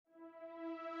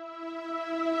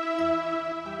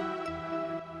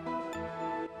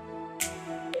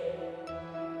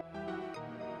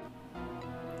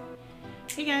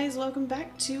Hey guys, welcome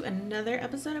back to another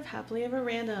episode of Happily Ever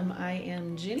Random. I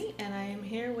am Jenny and I am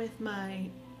here with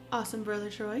my awesome brother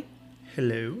Troy.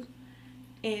 Hello.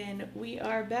 And we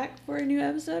are back for a new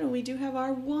episode and we do have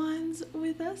our wands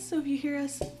with us. So if you hear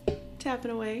us tapping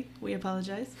away, we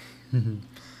apologize.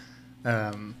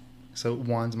 So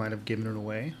wands might have given it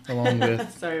away along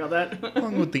with Sorry about that.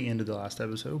 along with the end of the last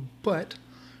episode, but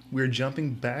we're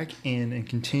jumping back in and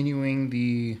continuing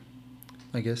the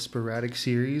sporadic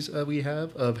series we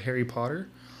have of Harry Potter.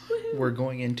 Woohoo. We're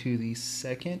going into the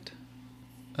second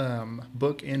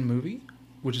book and movie,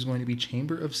 which is going to be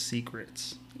Chamber of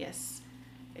Secrets. Yes.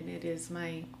 And it is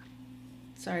my,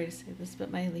 sorry to say this,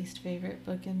 but my least favorite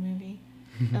book and movie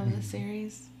of the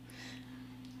series.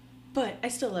 But I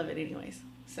still love it anyways.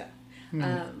 So,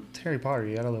 It's Harry Potter.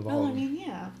 You gotta love all of them.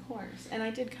 yeah, of course. And I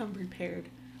did come prepared.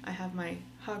 I have my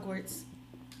Hogwarts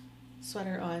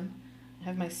sweater on. I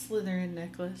have my Slytherin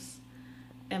necklace.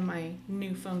 And my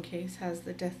new phone case has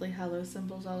the Deathly Hallows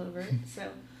symbols all over it. So,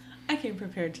 I came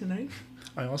prepared tonight.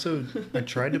 I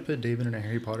tried to put David in a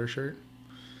Harry Potter shirt.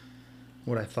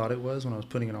 What I thought it was when I was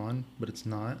putting it on, but it's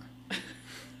not.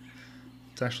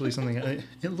 It's actually something.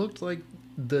 It looked like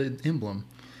the emblem,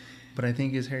 but I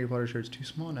think his Harry Potter shirt's too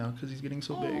small now because he's getting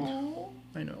so big.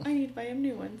 I know. I need to buy him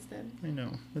new ones then. I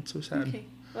know. It's so sad. Okay.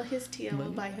 Well, his Tia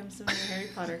will buy him some new Harry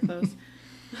Potter clothes.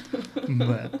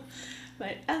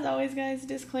 But as always, guys,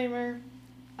 disclaimer.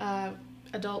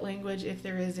 Adult language, if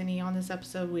there is any on this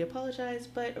episode, we apologize.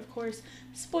 But, of course,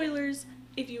 spoilers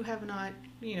if you have not,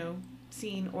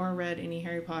 seen or read any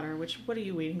Harry Potter, which, what are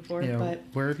you waiting for? Yeah, but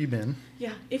where have you been?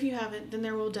 yeah, if you haven't, then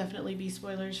there will definitely be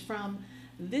spoilers from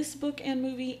this book and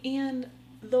movie and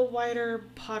the wider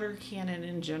Potter canon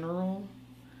in general.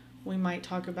 We might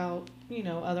talk about,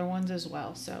 other ones as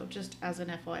well. So just as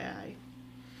an FYI.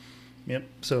 Yep.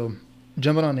 So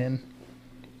jumping on in,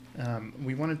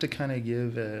 we wanted to kind of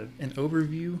give an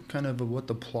overview kind of what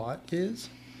the plot is.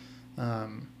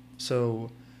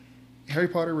 So Harry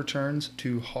Potter returns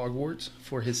to Hogwarts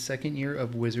for his second year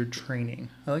of wizard training.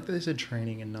 I like that they said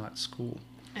training and not school.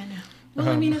 I know. Well,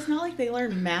 I mean, it's not like they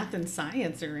learn math and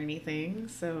science or anything,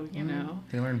 so,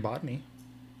 They learn botany.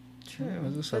 True.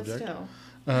 As a subject. But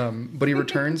still. But he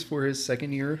returns for his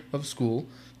second year of school,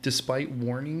 despite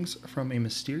warnings from a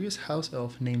mysterious house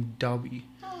elf named Dobby.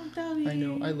 Oh, Dobby. I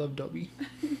know, I love Dobby.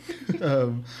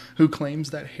 Who claims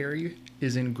that Harry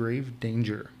is in grave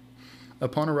danger.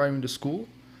 Upon arriving to school,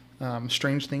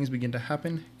 strange things begin to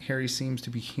happen. Harry seems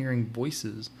to be hearing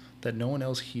voices that no one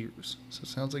else hears. So it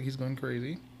sounds like he's going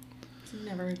crazy. It's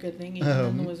never a good thing, even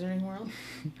in the wizarding world.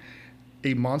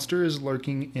 A monster is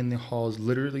lurking in the halls,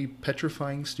 literally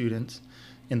petrifying students,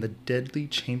 and the deadly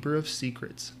Chamber of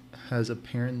Secrets has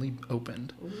apparently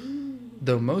opened. Ooh.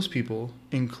 Though most people,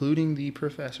 including the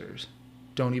professors,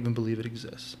 don't even believe it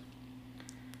exists.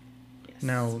 Yes.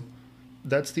 Now,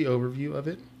 that's the overview of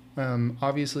it.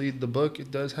 Obviously, the book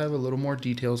it does have a little more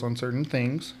details on certain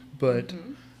things, but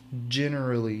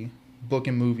generally, book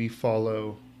and movie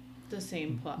follow the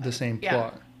same plot.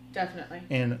 plot. Definitely.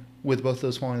 And with both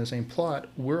those following the same plot,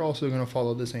 we're also going to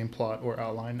follow the same plot or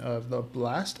outline of the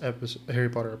last Harry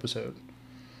Potter episode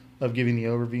of giving the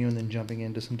overview and then jumping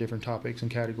into some different topics and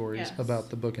categories about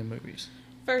the book and movies.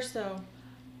 First, though,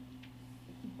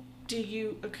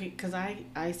 because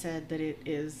I said that it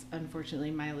is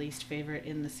unfortunately my least favorite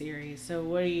in the series. So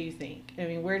what do you think? I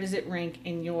mean, where does it rank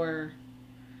in your,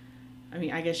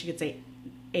 I guess you could say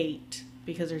 8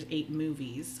 because there's 8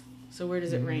 movies. So where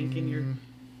does it rank in your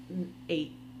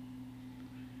 8?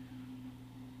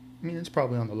 It's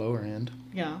probably on the lower end.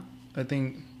 Yeah. I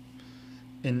think,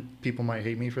 and people might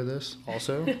hate me for this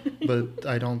also, but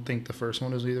I don't think the first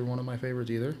one is either one of my favorites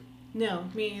either. No,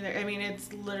 me either.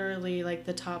 It's literally like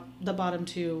the bottom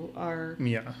 2 are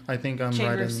I think I'm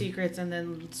Chamber right of Secrets and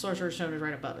then Sorcerer's Stone is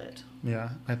right above it. Yeah,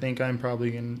 I think I'm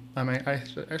probably I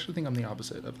actually think I'm the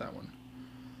opposite of that one.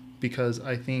 Because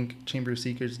I think Chamber of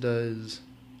Secrets does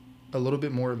a little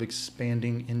bit more of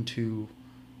expanding into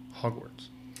Hogwarts.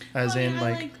 I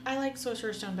like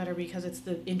Sorcerer's Stone better because it's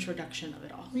the introduction of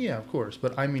it all. Yeah, of course.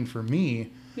 But for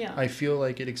me, yeah. I feel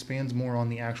like it expands more on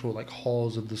the actual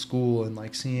halls of the school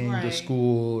and seeing the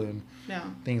school and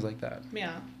things like that.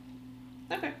 Yeah.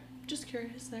 Okay. Just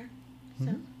curious there.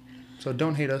 So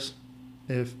don't hate us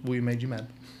if we made you mad.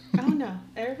 Oh no.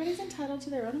 Everybody's entitled to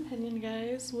their own opinion,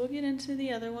 guys. We'll get into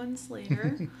the other ones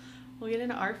later. We'll get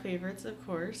into our favorites, of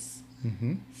course.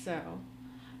 So,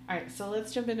 all right. So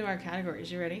let's jump into our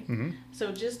categories. You ready?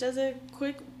 So just as a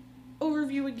quick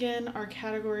overview again, our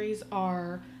categories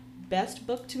are best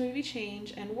book to movie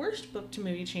change and worst book to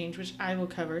movie change, which I will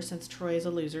cover since Troy is a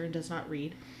loser and does not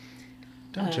read.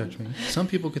 Don't judge me. Some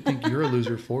people could think you're a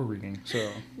loser for reading,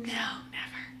 so. No,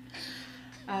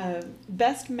 never.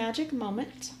 Best magic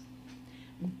moment.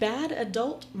 Bad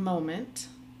adult moment,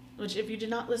 which if you did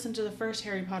not listen to the first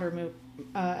Harry Potter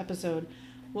episode,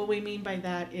 what we mean by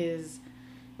that is,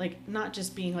 like, not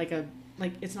just being like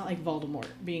it's not like Voldemort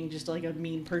being just like a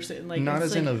mean person. Like, not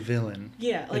as like, in a villain.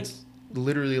 Yeah, like it's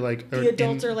literally like the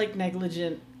adults are like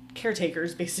negligent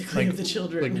caretakers, basically, like, of the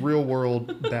children. Like real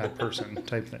world bad person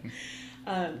type thing.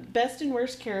 Best and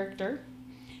worst character.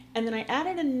 And then I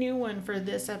added a new one for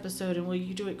this episode, and will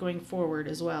you do it going forward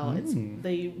as well? It's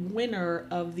the winner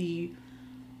of the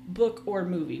book or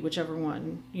movie, whichever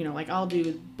one. You know, like I'll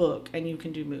do book and you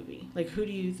can do movie. Like, who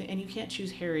do you think? And you can't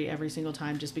choose Harry every single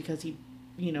time just because he,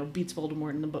 you know, beats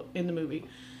Voldemort in the book, in the movie.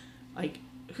 Like,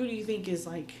 who do you think is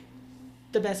like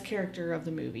the best character of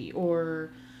the movie,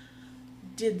 or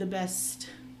did the best,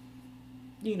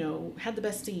 you know, had the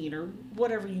best scene, or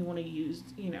whatever you want to use,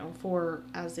 you know, for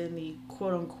as in the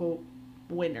quote unquote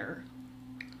winner.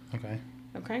 Okay.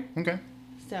 Okay.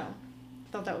 So,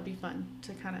 I thought that would be fun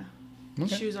to kind of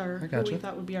choose our who we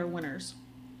thought would be our winners.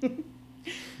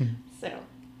 So,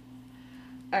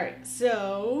 all right.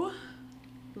 So,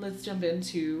 let's jump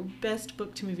into best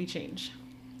book to movie change.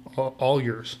 All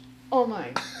yours. Oh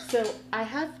my. So, I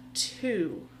have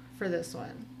 2 for this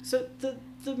one. So,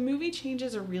 the movie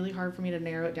changes are really hard for me to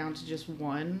narrow it down to just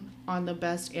one on the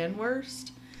best and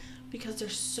worst, because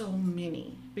there's so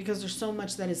many. Because there's so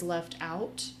much that is left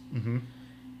out. Mm-hmm.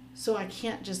 So I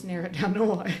can't just narrow it down to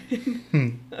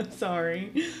one. I'm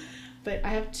sorry. But I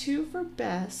have 2 for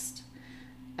best.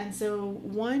 And so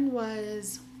one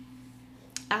was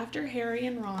after Harry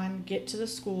and Ron get to the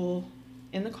school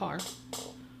in the car,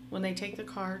 when they take the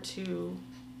car to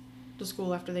the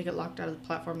school after they get locked out of the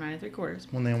platform 9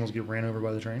 3/4. When they almost get ran over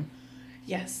by the train?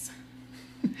 Yes.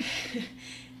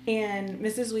 And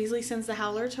Mrs. Weasley sends the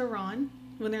howler to Ron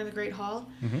when they're in the Great Hall.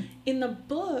 Mm-hmm. In the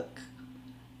book,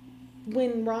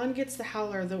 when Ron gets the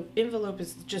howler, the envelope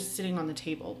is just sitting on the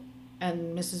table,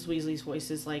 and Mrs. Weasley's voice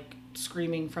is like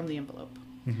screaming from the envelope.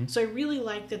 Mm-hmm. So I really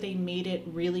like that they made it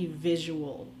really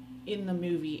visual in the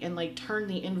movie and like turned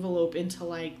the envelope into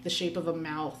like the shape of a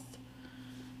mouth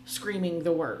screaming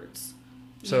the words.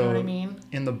 You know what I mean?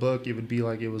 In the book, it would be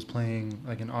like it was playing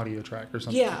like an audio track or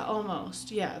something. Yeah,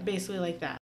 almost. Yeah, basically like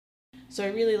that. So I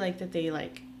really like that they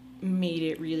like made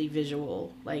it really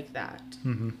visual like that.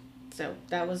 Mm-hmm. So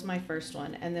that was my first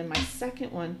one. And then my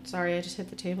second one, sorry, I just hit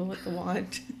the table with the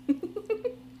wand.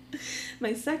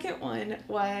 My second one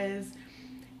was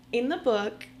in the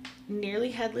book,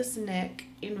 Nearly Headless Nick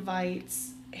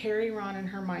invites Harry, Ron, and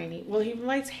Hermione. Well, he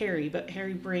invites Harry, but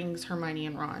Harry brings Hermione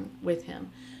and Ron with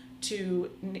him to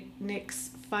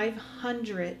Nick's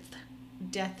 500th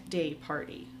death day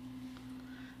party.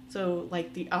 So,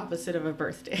 like the opposite of a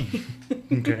birthday.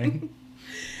 Okay.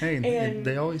 Hey,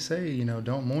 they always say, you know,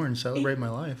 don't mourn, celebrate my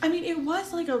life. I mean, it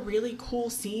was like a really cool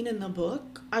scene in the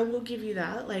book. I will give you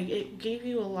that. Like, it gave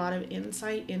you a lot of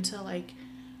insight into, like,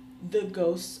 the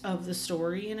ghosts of the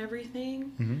story and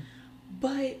everything. Mm-hmm.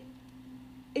 But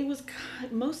it was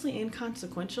mostly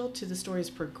inconsequential to the story's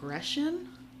progression.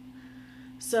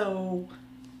 So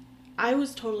I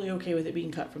was totally okay with it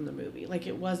being cut from the movie. Like,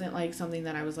 it wasn't like something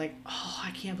that I was like, oh,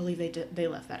 I can't believe they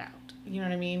left that out. You know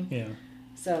what I mean? Yeah.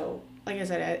 So, like I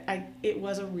said, it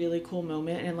was a really cool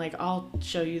moment, and like I'll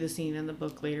show you the scene in the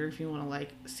book later if you want to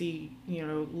like see, you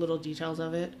know, little details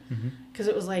of it. Because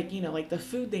it was like, you know, like the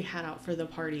food they had out for the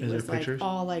party was like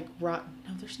all like rotten.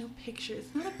 No, there's no picture.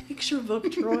 It's not a picture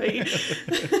book, Troy.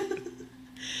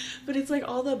 But it's like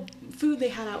all the food they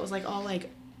had out was like all like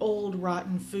old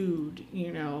rotten food,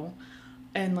 you know,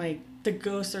 and like the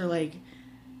ghosts are like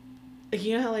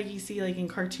you know how like you see like in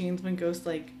cartoons when ghosts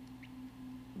like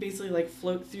basically like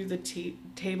float through the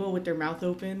table with their mouth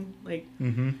open, like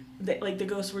like the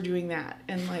ghosts were doing that,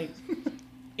 and like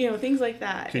you know, things like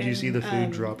that. Could you see the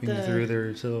food dropping through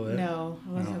their silhouette? No,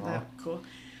 it wasn't that cool.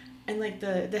 And like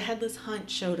the headless hunt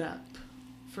showed up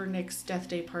for Nick's death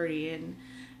day party, and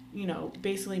you know,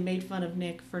 basically made fun of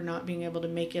Nick for not being able to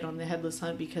make it on the headless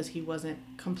hunt because he wasn't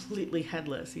completely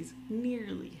headless. He's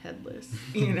nearly headless,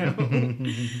 you know.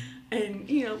 And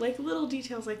you know, like little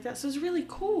details like that. So it was really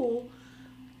cool.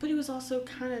 But it was also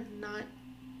kind of not,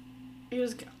 it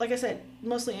was, like I said,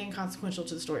 mostly inconsequential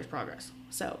to the story's progress.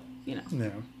 So, you know.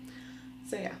 Yeah.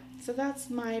 So, yeah. So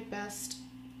that's my best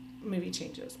movie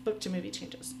changes, book to movie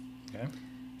changes. Okay.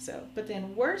 So, but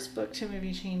then worst book to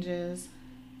movie changes.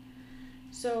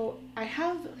 So I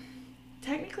have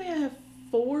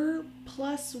 4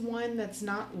 plus 1 that's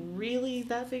not really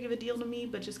that big of a deal to me,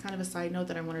 but just kind of a side note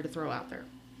that I wanted to throw out there.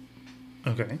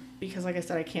 Okay. Because like I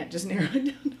said, I can't just narrow it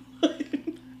down to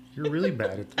one. You're really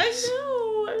bad at I this. know.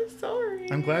 I'm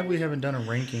sorry. I'm glad we haven't done a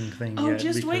ranking thing Oh, yet.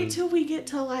 just wait till we get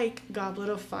to like Goblet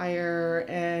of Fire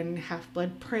and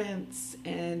Half-Blood Prince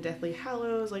and Deathly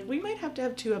Hallows. Like, we might have to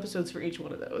have 2 episodes for each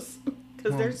one of those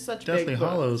because there's such Deathly big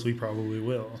books. Hallows we probably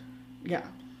will. Yeah,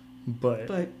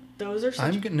 But those are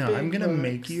such I'm gonna big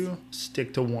make books. you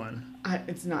stick to one.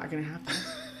 It's not gonna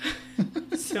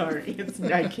happen. Sorry,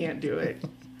 I can't do it.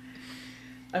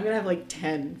 I'm gonna have like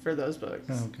 10 for those books.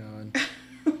 Oh God.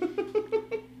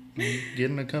 Get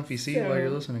in a comfy seat while you're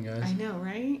listening, guys. I know,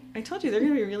 right? I told you they're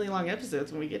gonna be really long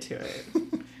episodes when we get to it.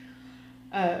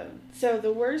 So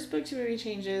the worst book to movie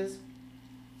changes.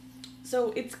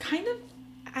 So it's kind of,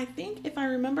 I think if I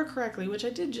remember correctly, which I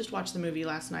did just watch the movie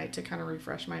last night to kind of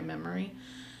refresh my memory,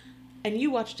 and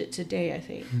you watched it today, I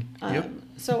think. Yep.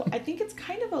 So I think it's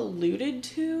kind of alluded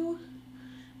to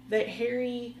that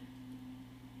Harry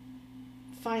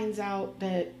finds out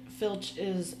that Filch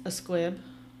is a squib,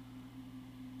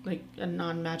 like a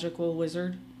non-magical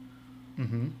wizard.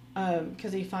 Mm-hmm.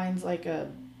 Because he finds like a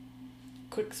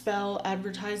quick spell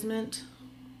advertisement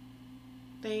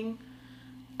thing,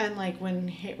 and like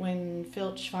when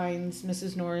Filch finds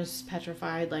Mrs. Norris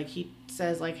petrified, like he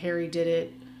says like Harry did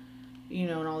it, you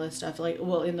know, and all this stuff. Like,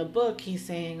 well, in the book he's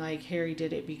saying like Harry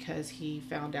did it because he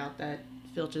found out that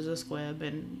Filch is a squib,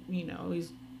 and you know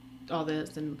he's all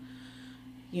this, and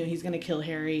you know he's gonna kill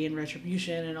Harry in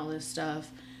retribution and all this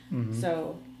stuff. Mm-hmm.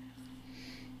 So,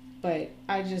 but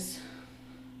I don't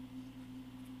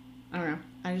know.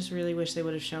 I just really wish they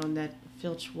would have shown that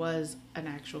Filch was an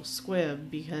actual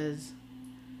squib, because,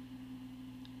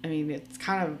 I mean, it's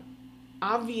kind of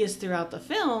obvious throughout the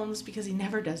films because he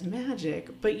never does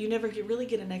magic, but you never really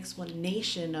get an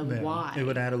explanation of why. It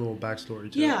would add a little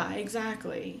backstory to it. Yeah,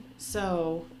 exactly.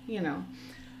 So, you know.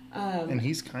 And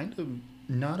he's kind of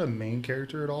not a main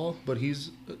character at all, but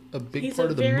he's a big he's part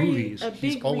a of the very, movies. a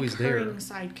He's big always there. recurring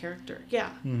side character. Yeah.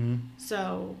 Mm-hmm.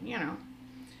 So, you know.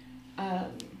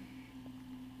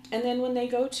 And then when they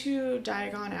go to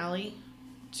Diagon Alley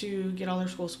to get all their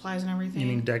school supplies and everything. You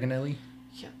mean Dagonelli?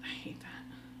 Yeah, I hate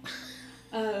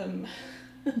that.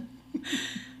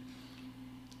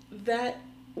 That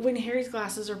when Harry's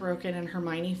glasses are broken and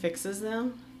Hermione fixes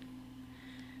them,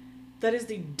 that is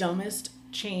the dumbest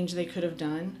change they could have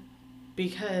done,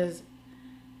 because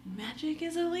magic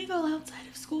is illegal outside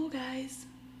of school, guys.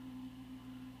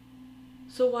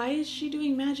 So why is she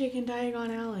doing magic in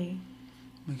Diagon Alley?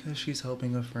 Because she's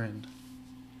helping a friend.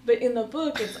 But in the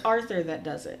book, it's Arthur that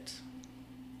does it.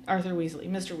 Arthur Weasley,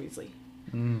 Mr. Weasley.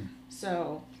 Mm.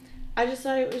 So, I just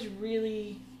thought it was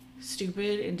really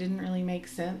stupid and didn't really make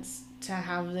sense to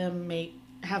have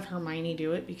Hermione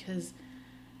do it, because,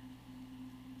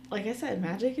 like I said,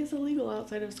 magic is illegal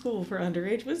outside of school for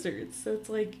underage wizards. So it's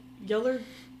like, y'all are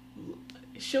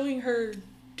showing her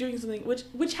doing something,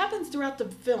 which happens throughout the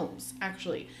films,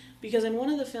 actually. Because in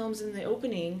one of the films, in the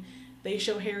opening, they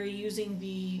show Harry using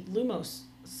the Lumos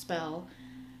spell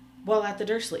while at the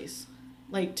Dursleys,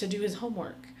 like, to do his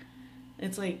homework.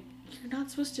 It's like, you're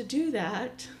not supposed to do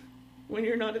that when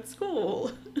you're not at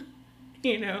school,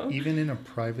 you know? Even in a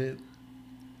private,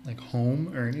 like,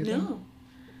 home or anything?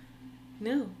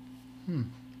 No. Hmm.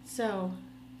 So,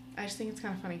 I just think it's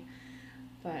kind of funny.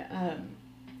 But,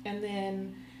 and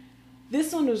then,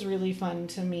 this one was really fun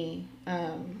to me,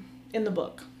 in the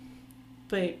book.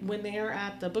 But when they are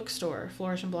at the bookstore,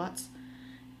 Flourish and Blotts,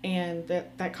 and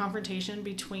that confrontation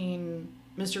between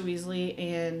Mr. Weasley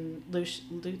and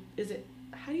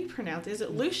how do you pronounce it? Is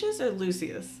it Lucius or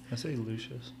Lucius? I say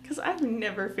Lucius. Because I've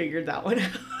never figured that one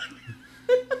out.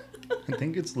 I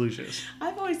think it's Lucius.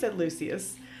 I've always said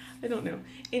Lucius. I don't know.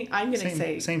 I'm going to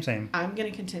say... Same. I'm going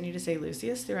to continue to say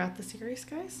Lucius throughout the series,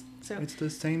 guys. So It's the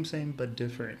same, but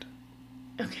different.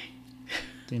 okay.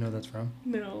 Do you know what that's from?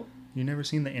 No. You never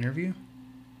seen The Interview?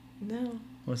 No.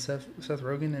 With Seth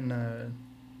Rogen and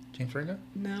James Franco?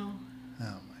 No.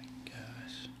 Oh my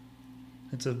gosh.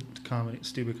 It's a comedy,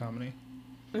 stupid comedy.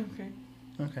 Okay.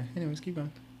 Okay, anyways, keep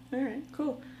going. All right,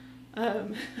 cool.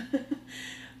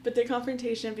 But the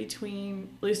confrontation between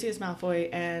Lucius Malfoy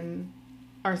and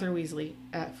Arthur Weasley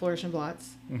at Flourish and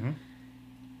Blotts, Mm-hmm.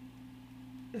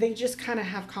 they just kind of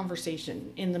have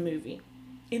conversation in the movie.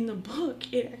 In the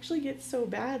book, it actually gets so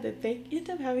bad that they end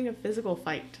up having a physical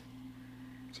fight.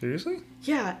 Seriously?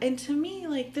 Yeah, and to me,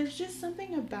 like, there's just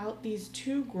something about these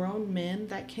two grown men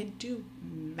that can do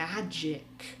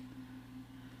magic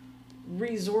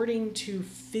resorting to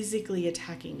physically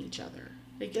attacking each other.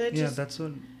 Like, That's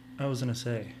what I was gonna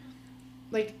say.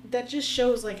 Like, that just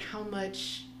shows, like, how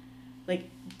much, like,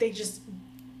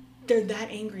 they're that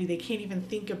angry they can't even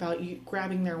think about you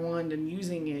grabbing their wand and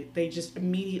using it. They just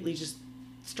immediately just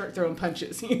start throwing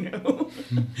punches,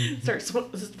 start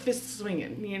fist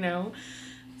swinging,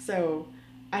 So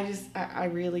I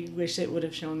really wish it would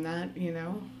have shown that,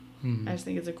 I just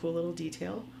think it's a cool little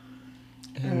detail.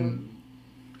 And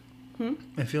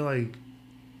I feel like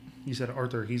you said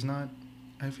Arthur,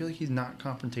 I feel like he's not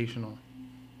confrontational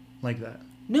like that.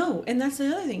 No, and that's the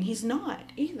other thing. He's not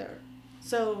either.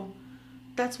 So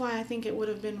that's why I think it would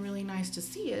have been really nice to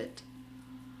see it,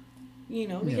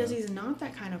 because he's not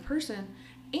that kind of person.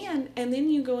 And then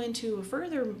you go into a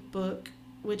further book,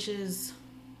 which is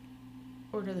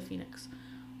Order of the Phoenix.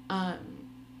 And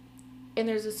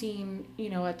there's a scene,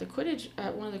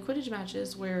 at one of the Quidditch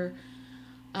matches where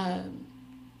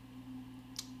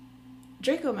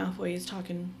Draco Malfoy is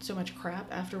talking so much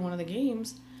crap after one of the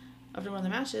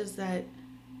matches, that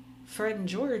Fred and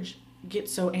George get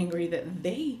so angry that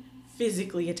they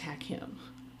physically attack him.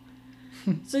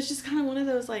 So it's just kind of one of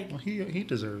those, like... Well, he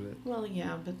deserved it. Well,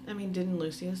 yeah, but, didn't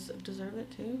Lucius deserve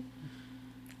it, too?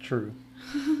 True.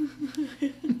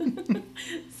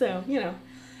 So,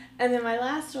 And then my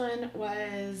last one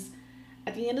was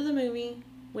at the end of the movie,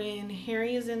 when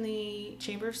Harry is in the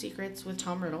Chamber of Secrets with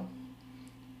Tom Riddle,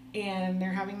 and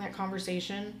they're having that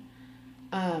conversation,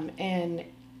 and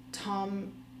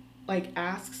Tom,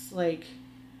 asks,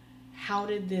 how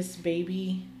did this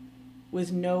baby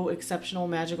with no exceptional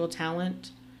magical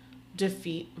talent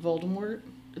defeat Voldemort?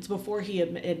 It's before he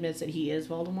admits that he is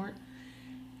Voldemort.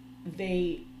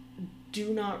 They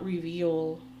do not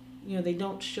reveal, they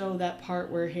don't show that part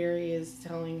where Harry is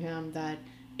telling him that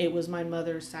it was my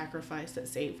mother's sacrifice that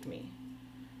saved me.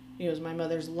 It was my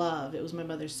mother's love. It was my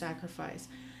mother's sacrifice.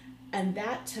 And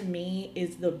that, to me,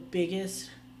 is the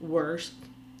biggest, worst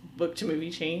book to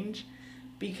movie change,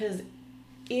 because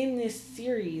in this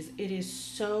series, it is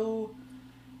so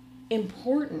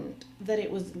important that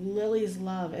it was Lily's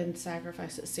love and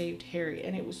sacrifice that saved Harry.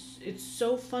 And it's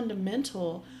so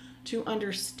fundamental to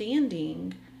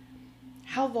understanding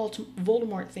how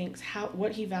Voldemort thinks,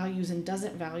 what he values and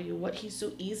doesn't value, what he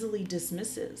so easily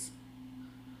dismisses.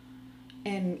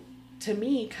 And to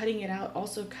me, cutting it out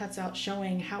also cuts out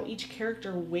showing how each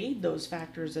character weighed those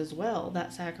factors as well,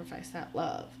 that sacrifice, that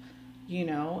love,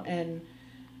 and,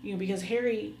 because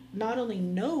Harry not only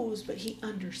knows, but he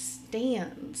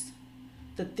understands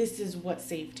that this is what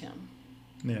saved him.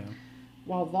 Yeah.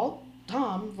 While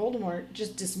Voldemort,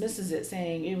 just dismisses it,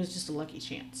 saying it was just a lucky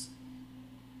chance.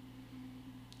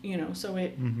 So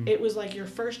it was like your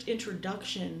first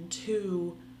introduction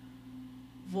to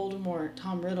Voldemort,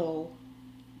 Tom Riddle,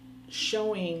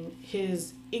 showing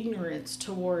his ignorance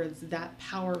towards that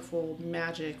powerful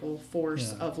magical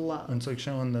force of love. And it's like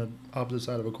showing the opposite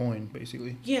side of a coin,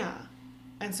 basically. Yeah.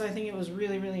 And so I think it was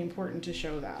really, really important to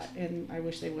show that, and I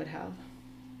wish they would have.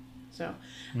 So,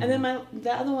 and then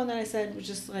the other one that I said was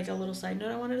just like a little side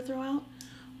note I wanted to throw out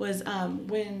was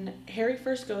when Harry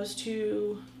first goes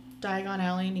to Diagon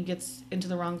Alley and he gets into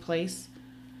the wrong place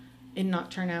in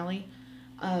Nocturne Alley.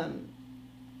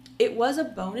 It was a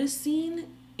bonus scene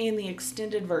in the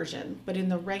extended version, but in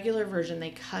the regular version they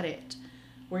cut it,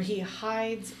 where he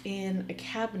hides in a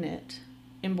cabinet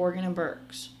in Borgin and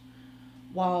Burke's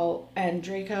and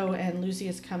Draco and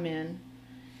Lucius come in,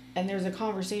 and there's a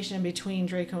conversation between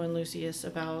Draco and Lucius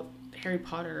about Harry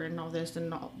Potter and all this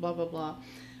and all, blah blah blah.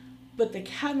 But the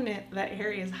cabinet that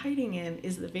Harry is hiding in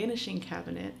is the Vanishing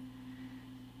Cabinet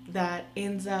that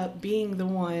ends up being the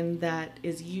one that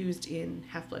is used in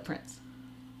Half-Blood Prince.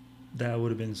 That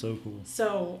would have been so cool.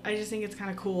 So I just think it's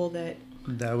kind of cool that...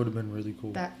 That would have been really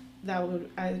cool.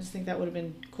 I just think that would have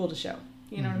been cool to show.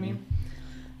 You know what I mean?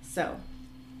 So...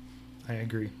 I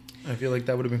agree. I feel like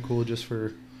that would have been cool just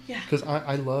for... Yeah. Because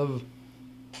I love,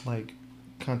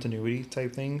 continuity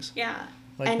type things. Yeah.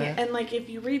 That. And, if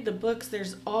you read the books,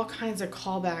 there's all kinds of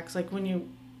callbacks.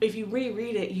 If you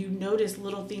reread it, you notice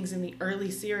little things in the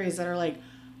early series that are like,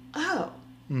 oh...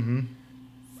 Mm-hmm.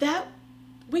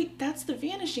 That's the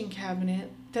Vanishing Cabinet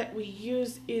that we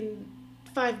use in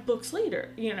 5 books later,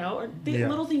 or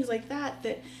little things like that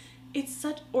it's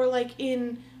such, or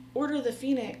in Order of the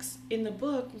Phoenix in the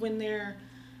book, when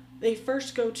they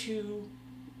first go to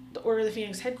the Order of the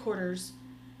Phoenix headquarters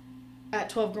at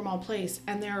 12 Grimmauld Place,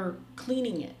 and they're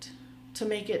cleaning it to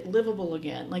make it livable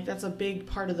again. That's a big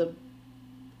part of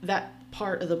that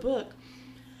part of the book.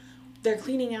 They're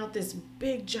cleaning out this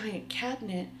big giant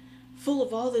cabinet full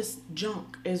of all this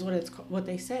junk, is what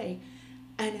they say,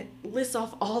 and it lists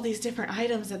off all these different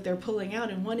items that they're pulling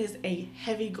out, and one is a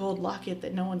heavy gold locket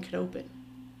that no one could open.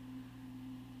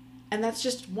 And that's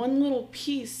just one little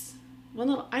piece, one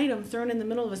little item thrown in the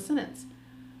middle of a sentence.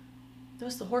 That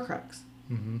was the Horcrux,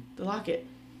 the locket.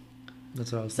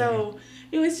 That's what I was thinking. So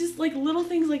it was just like little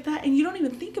things like that, and you don't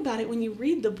even think about it when you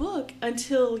read the book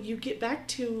until you get back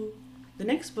to the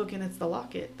next book, and it's the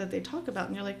locket that they talk about,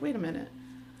 and you're like, wait a minute,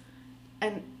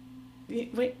 and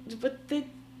wait, but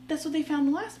that's what they found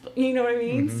in the last book. You know what I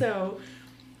mean? Mm-hmm. So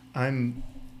I'm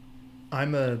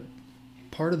a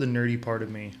part of the nerdy part of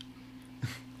me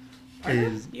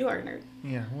is you are a nerd.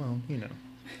 yeah, well, you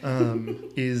know,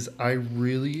 is I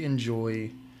really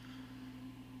enjoy.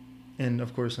 And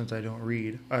of course, since I don't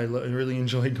read, I really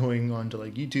enjoy going on to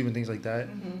like YouTube and things like that,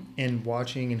 Mm-hmm. and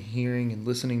watching and hearing and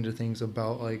listening to things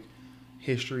about like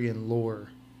history and lore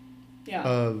Yeah.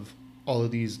 of all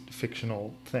of these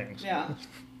fictional things. Yeah.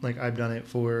 Like I've done it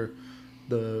for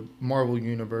the Marvel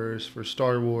universe, for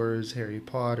Star Wars, Harry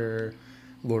Potter,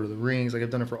 Lord of the Rings. Like I've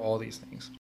done it for all these things.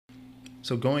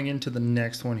 So going into the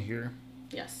next one here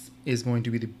Yes. is going to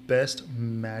be the best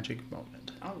magic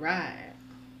moment. All right.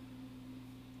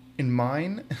 In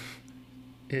mine,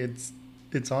 it's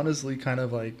honestly kind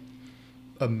of like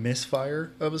a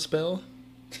misfire of a spell,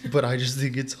 but I just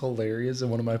think it's hilarious and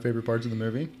one of my favorite parts of the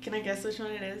movie. Can I guess which one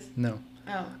it is? No.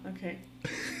 Oh, okay.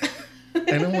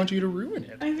 I don't want you to ruin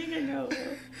it. I think I know.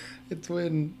 It's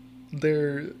when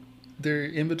they're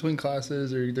in between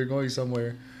classes or they're going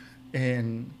somewhere,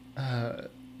 and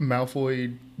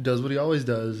Malfoy does what he always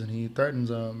does, and he threatens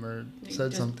them or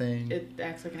said something. It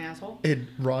acts like an asshole. And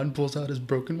Ron pulls out his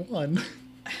broken wand,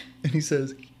 and he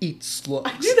says, "Eat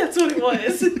slugs." I knew that's what it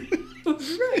was.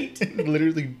 Right. It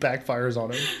literally backfires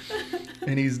on him,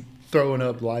 and he's throwing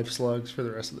up live slugs for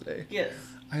the rest of the day. Yes.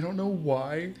 I don't know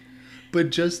why, but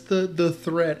just the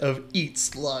threat of "eat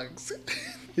slugs,"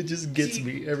 it just gets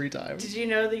me every time. Did you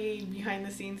know the behind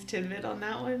the scenes tidbit on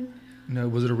that one? No,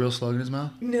 was it a real slug in his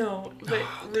mouth? No, but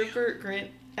Oh, Rupert Grint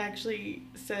actually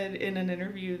said in an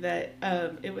interview that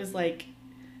it was like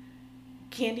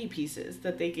candy pieces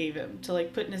that they gave him to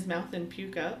like put in his mouth and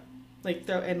puke up, like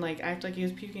throw and like act like he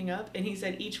was puking up. And he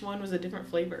said each one was a different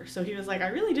flavor. So he was like, I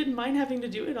really didn't mind having to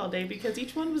do it all day because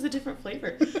each one was a different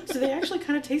flavor. So they actually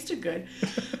kind of tasted good.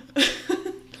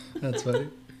 That's funny.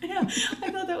 Yeah,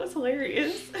 I thought that was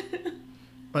hilarious.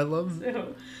 I love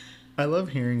So,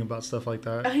 hearing about stuff like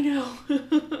that. I know.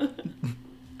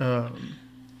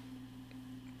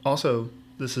 Also,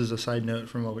 this is a side note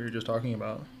from what we were just talking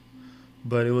about,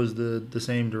 but it was the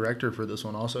same director for this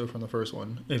one, also from the first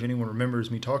one. If anyone remembers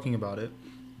me talking about it,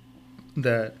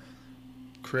 that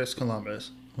Chris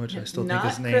Columbus, which I still think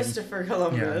his name. Not Christopher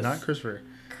Columbus. Yeah, not Christopher.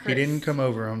 He Chris. didn't come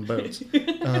over on boats.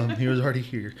 He was already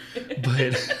here,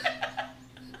 but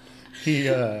he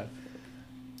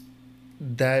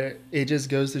that it just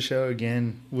goes to show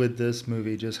again with this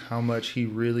movie just how much he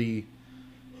really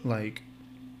like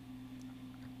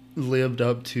lived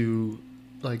up to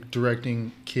like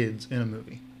directing kids in a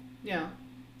movie. Yeah.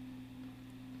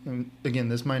 And again,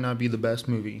 this might not be the best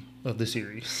movie of the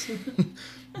series,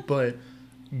 but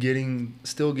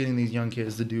still getting these young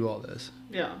kids to do all this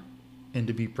Yeah. and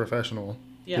to be professional.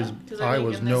 Yeah. Because I think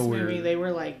was in this nowhere movie they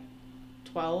were like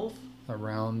 12.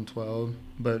 around 12,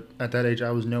 but at that age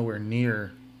I was nowhere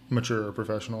near mature or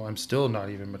professional. I'm still not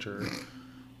even mature.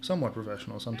 Somewhat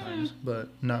professional sometimes, but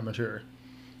not mature.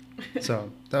 So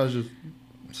that was just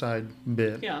a side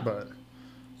bit. Yeah. But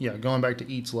yeah, going back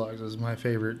to "eat slugs" is my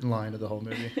favorite line of the whole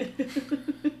movie.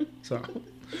 So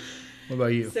what about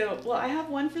you? So, well, I have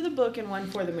one for the book and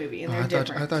one for the movie, and they're I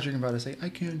different. thought you were about to say I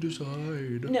can't decide.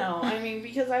 No, I mean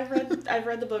because I've read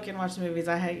the book and watched the movies.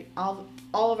 I had all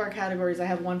of our categories. I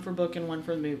have one for book and one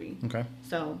for the movie. Okay.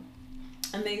 So,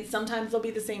 and sometimes they'll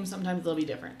be the same, sometimes they'll be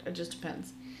different. It just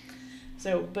depends.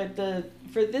 So, but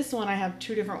for this one I have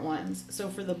two different ones. So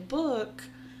for the book,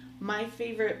 my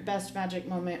favorite best magic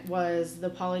moment was the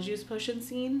Polyjuice potion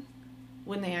scene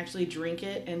when they actually drink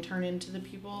it and turn into the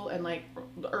people, and like,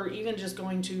 or even just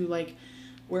going to like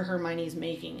where Hermione's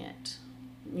making it,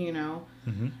 you know.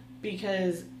 Mm-hmm.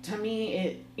 Because to me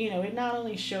it not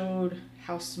only showed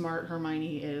how smart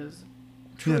Hermione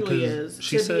truly is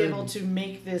she to said, be able to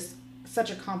make this such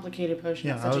a complicated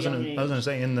potion at such a young age. I was gonna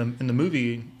say in the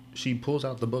movie she pulls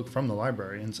out the book from the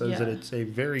library and says Yeah. that it's a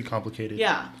very complicated.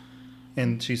 Yeah.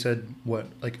 And she said what,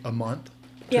 like a month?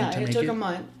 Yeah, it make took a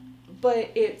month.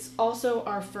 But it's also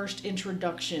our first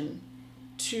introduction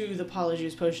to the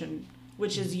Polyjuice potion,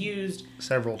 which is used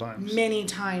several times. many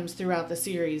times throughout the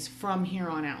series from here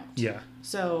on out. Yeah.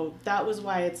 So that was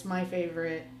why it's my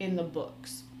favorite in the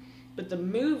books. But the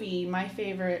movie, my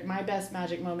best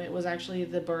magic moment was actually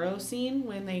the burrow scene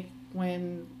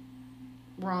when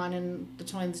Ron and the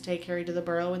twins take Harry to the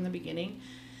burrow in the beginning.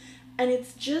 And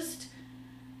it's just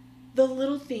the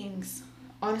little things,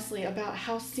 honestly, about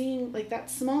how seeing like that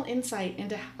small insight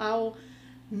into how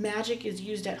magic is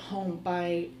used at home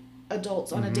by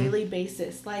adults on a daily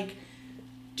basis, like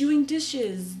doing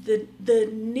dishes, the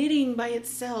knitting by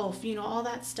itself, all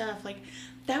that stuff. Like,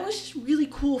 that was just really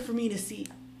cool for me to see.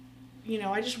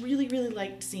 I just really, really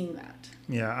liked seeing that.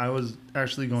 Yeah, I was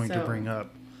actually going to bring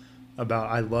up about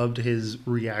I loved his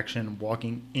reaction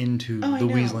walking into the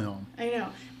Weasley home. I know.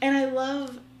 And I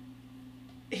love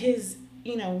his,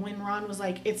 when Ron was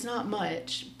like, it's not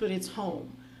much, but it's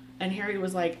home. And Harry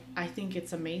was like, I think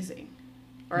it's amazing.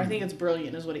 Or I think it's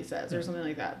brilliant is what he says, or something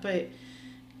like that. But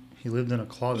he lived in a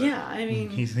closet. Yeah, I mean,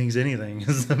 he thinks anything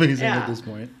is amazing at this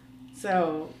point.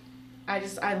 So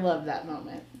I love that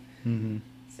moment. Mm-hmm.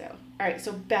 So, all right,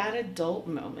 so bad adult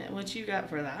moment. What you got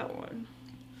for that one?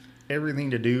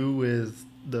 Everything to do with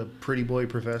the pretty boy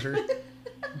professor.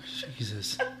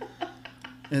 Jesus.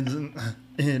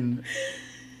 And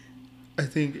I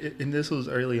think, and this was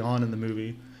early on in the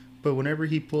movie, but whenever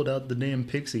he pulled out the damn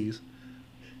pixies,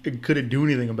 it couldn't do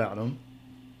anything about them,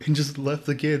 and just left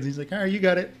the kids. He's like, all right, you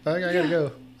got it. I gotta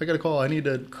go. I got a call. I need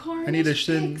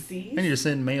to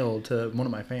send mail to one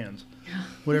of my fans. Yeah.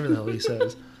 Whatever the hell he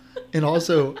says. And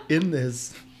also in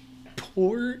this,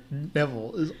 poor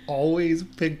Neville is always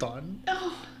picked on.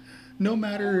 Oh, no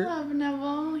matter. I love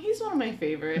Neville. He's one of my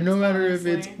favorites. No matter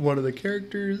honestly. if it's one of the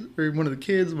characters or one of the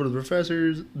kids, one of the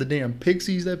professors, the damn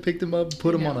pixies that picked him up,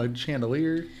 put him on a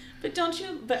chandelier. But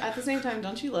at the same time,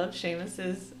 don't you love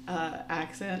Seamus's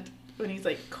accent? When he's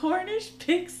like, Cornish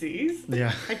pixies.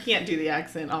 Yeah. I can't do the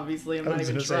accent, obviously. I'm not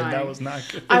even trying. That was not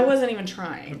good. I wasn't even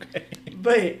trying. Okay.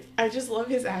 But I just love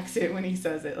his accent when he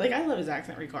says it. Like, I love his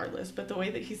accent regardless, but the way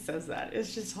that he says that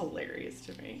is just hilarious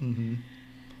to me. Mm-hmm.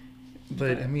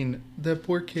 But, I mean, that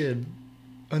poor kid,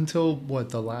 until,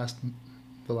 the last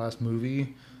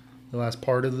movie, the last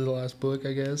part of the last book,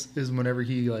 I guess, is whenever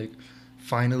he,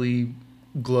 finally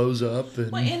glows up.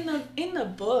 And... Well, in the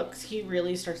books, he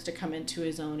really starts to come into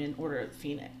his own in Order of the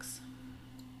Phoenix.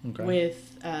 Okay.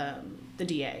 With the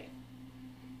DA.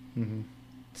 Mm-hmm.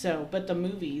 So, but the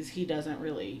movies, he doesn't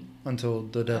really... Until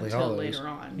the Deathly Hallows. Later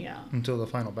on, yeah. Until the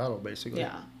final battle, basically.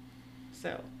 Yeah.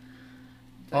 So.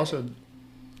 Also,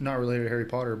 not related to Harry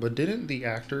Potter, but didn't the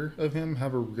actor of him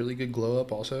have a really good glow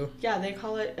up also? Yeah, they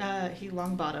call it, he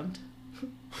long-bottomed.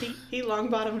 he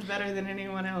long-bottomed better than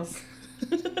anyone else.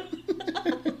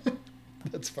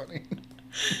 That's funny.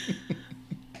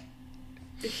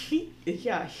 He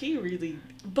really...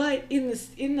 But in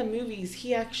the movies,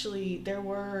 he actually... There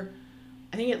were...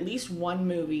 I think at least one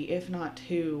movie, if not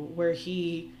two, where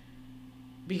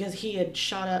because he had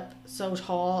shot up so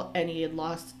tall and he had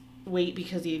lost weight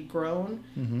because he had grown,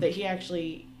 that he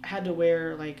actually had to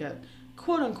wear a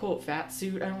quote-unquote fat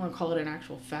suit. I don't want to call it an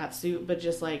actual fat suit, but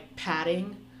just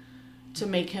padding to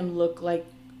make him look like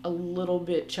a little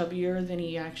bit chubbier than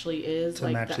he actually is. To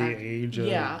match the age of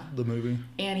the movie.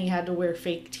 And he had to wear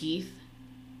fake teeth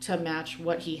to match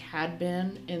what he had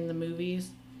been in the movies.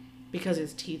 Because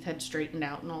his teeth had straightened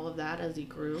out and all of that as he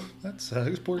grew. That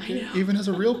sucks, poor kid. Even as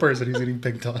a real person, he's getting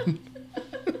picked on.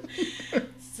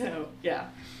 So, yeah.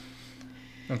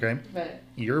 Okay. But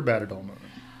your bad adult moment.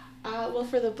 Well,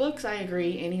 for the books, I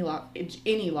agree. Any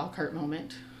Lockhart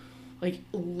moment.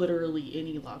 Literally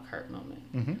any Lockhart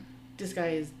moment. Mm-hmm. This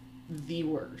guy is the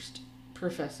worst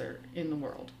professor in the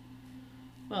world.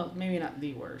 Well, maybe not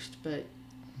the worst, but...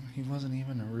 He wasn't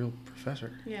even a real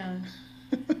professor. Yeah.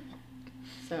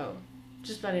 So,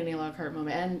 just about any Lockhart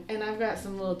moment. And I've got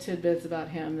some little tidbits about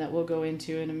him that we'll go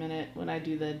into in a minute when I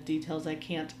do the details I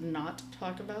can't not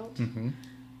talk about. Mm-hmm.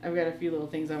 I've got a few little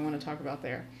things I want to talk about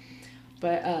there.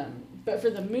 But for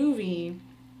the movie,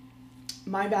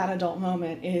 my bad adult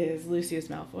moment is Lucius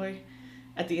Malfoy.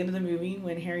 At the end of the movie,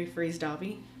 when Harry frees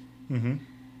Dobby,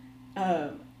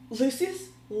 Lucius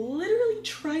literally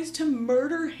tries to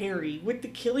murder Harry with the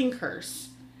killing curse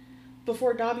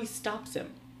before Dobby stops him.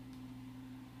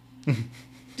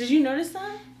 Did you notice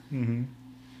that? Mm-hmm.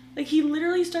 He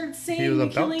literally starts saying the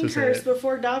killing curse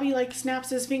before Dobby snaps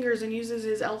his fingers and uses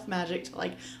his elf magic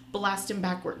to blast him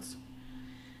backwards.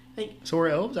 So are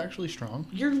elves actually strong?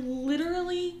 You're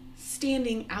literally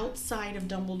standing outside of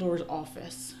Dumbledore's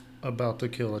office, about to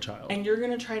kill a child, and you're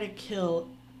gonna try to kill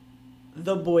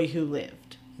the boy who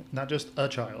lived. Not just a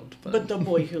child, but the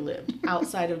boy who lived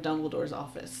outside of Dumbledore's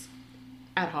office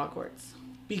at Hogwarts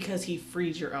because he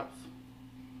freed your elf.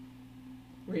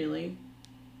 Really?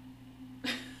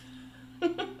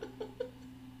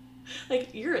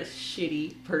 You're a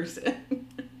shitty person.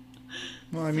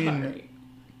 Well, I mean, sorry.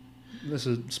 This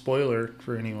is spoiler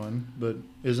for anyone, but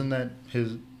isn't that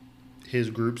his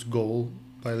group's goal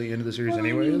by the end of the series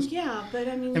anyways? Yeah, but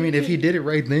I mean... if he did it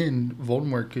right then,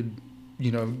 Voldemort could,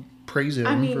 praise him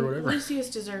for whatever. Lucius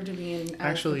deserved to be in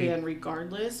Azkaban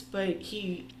regardless, but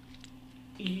he...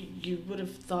 you would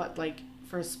have thought, like,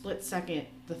 for a split second,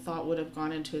 the thought would have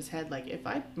gone into his head, like, if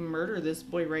I murder this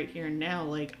boy right here and now,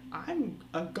 like, I'm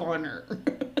a goner.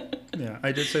 Yeah,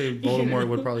 I did say Voldemort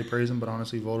would probably praise him, but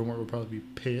honestly, Voldemort would probably be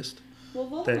pissed Well,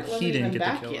 Voldemort that wasn't he didn't even get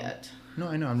to back kill him. yet. No,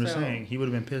 I know. I'm just saying he would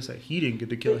have been pissed that he didn't get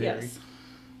to kill Harry.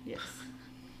 Yes.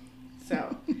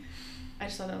 So, I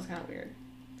just thought that was kind of weird.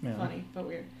 Yeah. Funny, but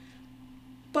weird.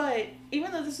 But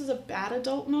even though this was a bad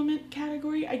adult moment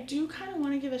category, I do kind of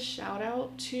want to give a shout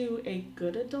out to a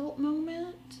good adult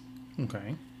moment.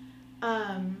 Okay.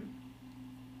 And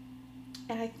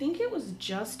I think it was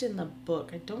just in the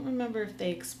book. I don't remember if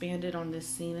they expanded on this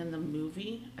scene in the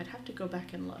movie. I'd have to go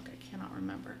back and look. I cannot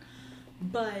remember.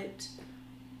 But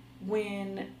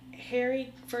when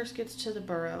Harry first gets to the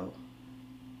burrow,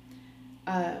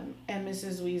 and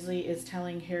Mrs. Weasley is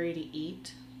telling Harry to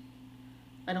eat,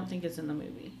 I don't think it's in the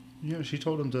movie. Yeah, she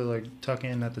told him to, like, tuck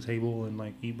in at the table and,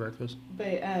 like, eat breakfast.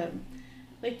 But,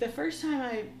 like, the first time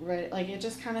I read it, like, it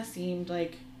just kind of seemed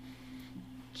like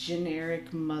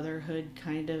generic motherhood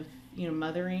kind of, you know,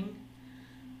 mothering.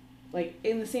 Like,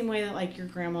 in the same way that, like, your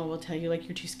grandma will tell you, like,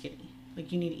 you're too skinny.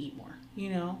 Like, you need to eat more, you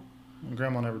know?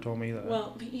 Grandma never told me that.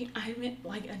 Well, I meant,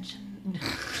 like,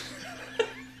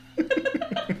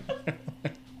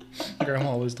 Grandma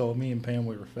always told me and Pam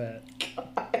we were fat.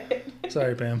 God.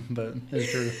 Sorry, Pam, but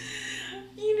it's true.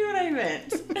 You knew what I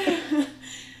meant.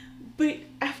 But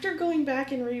after going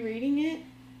back and rereading it,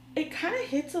 it kind of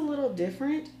hits a little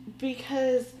different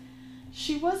because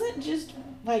she wasn't just,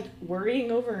 like,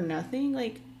 worrying over nothing.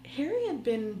 Like, Harry had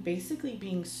been basically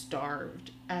being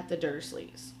starved at the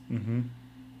Dursleys. Mm-hmm.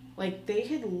 Like, they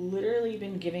had literally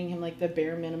been giving him, like, the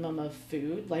bare minimum of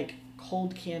food, like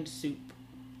cold canned soup,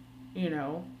 you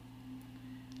know?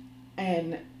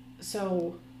 And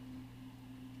so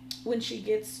when he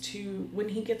gets to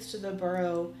the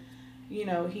burrow, you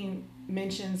know, he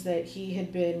mentions that he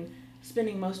had been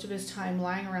spending most of his time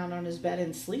lying around on his bed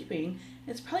and sleeping.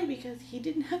 It's probably because he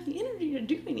didn't have the energy to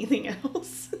do anything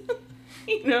else.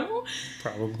 You know?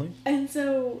 Probably. And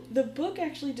so the book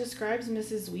actually describes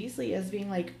Mrs. Weasley as being,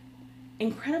 like,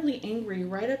 incredibly angry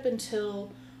right up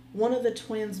until one of the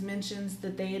twins mentions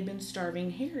that they had been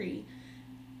starving Harry.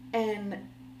 And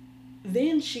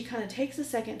then she kind of takes a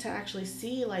second to actually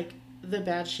see, like, the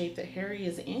bad shape that Harry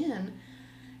is in,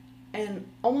 and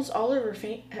almost all of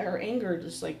her anger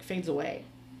just, like, fades away.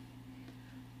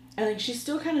 And, like, she's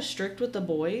still kind of strict with the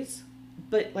boys,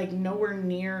 but, like, nowhere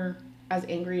near as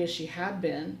angry as she had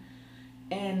been.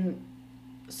 And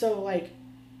so, like,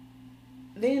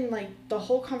 then, like, the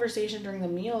whole conversation during the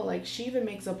meal, like, she even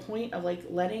makes a point of, like,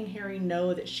 letting Harry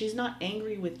know that she's not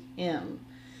angry with him,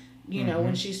 you know,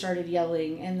 when she started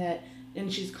yelling,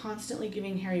 and she's constantly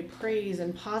giving Harry praise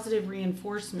and positive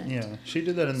reinforcement. Yeah, she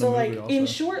did that in the so, movie like, also. in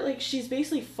short, like, she's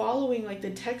basically following, like,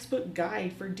 the textbook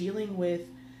guide for dealing with,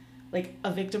 like,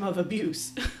 a victim of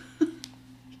abuse,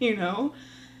 you know?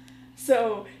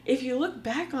 So, if you look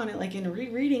back on it, like, in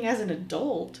rereading as an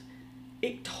adult,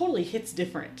 it totally hits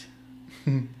different.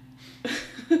 In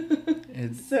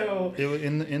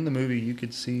the movie, you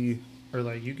could see, or,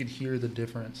 like, you could hear the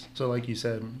difference. So, like you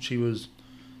said, she was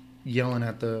yelling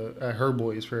at her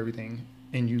boys for everything,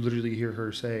 and you literally hear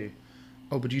her say,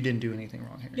 "Oh, but you didn't do anything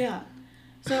wrong here." Yeah.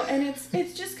 So, and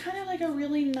it's just kind of like a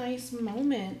really nice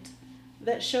moment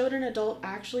that showed an adult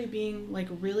actually being, like,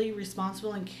 really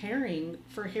responsible and caring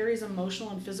for Harry's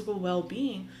emotional and physical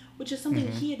well-being, which is something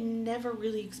he had never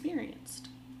really experienced.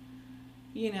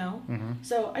 You know? Mm-hmm.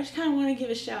 So I just kind of want to give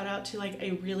a shout out to, like,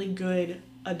 a really good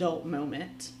adult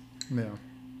moment. Yeah.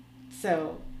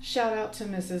 So shout out to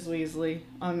Mrs. Weasley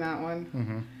on that one.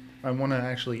 Mm-hmm. I want to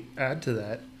actually add to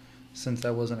that, since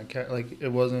that wasn't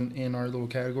it wasn't in our little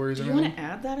categories. Do you want to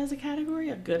add that as a category,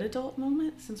 a good adult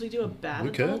moment, since we do a bad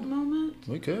adult moment?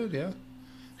 We could, yeah.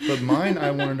 But mine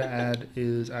I wanted to add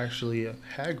is actually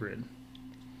Hagrid,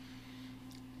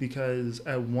 because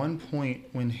at one point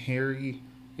when Harry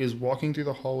is walking through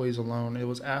the hallways alone, it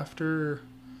was after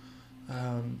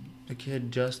the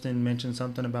kid Justin mentioned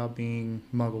something about being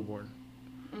Muggle-born.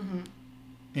 Mm-hmm.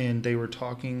 And they were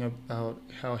talking about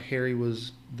how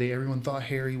everyone thought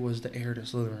Harry was the heir to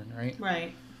Slytherin, right?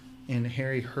 Right. And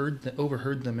Harry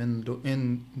overheard them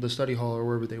in the study hall or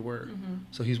wherever they were. Mm-hmm.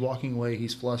 So he's walking away.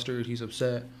 He's flustered. He's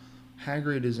upset.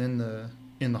 Hagrid is in the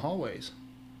hallways.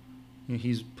 You know,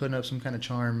 he's putting up some kind of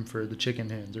charm for the chicken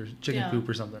hens or chicken poop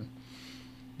or something.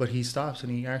 But he stops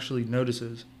and he actually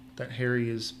notices that Harry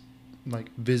is, like,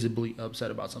 visibly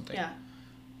upset about something. Yeah.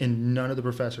 And none of the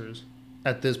professors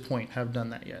at this point have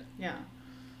done that yet. Yeah.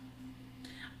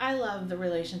 I love the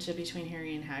relationship between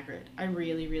Harry and Hagrid. I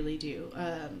really, really do.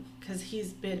 Because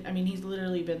he's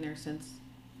literally been there since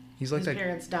He's like his that.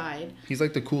 parents died. He's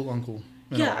like the cool uncle.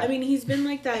 Yeah, I mean, he's been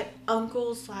like that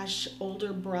uncle /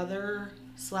 older brother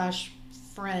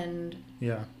 / friend.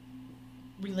 Yeah.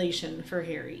 Relation for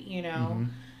Harry, you know. Mm-hmm.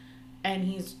 And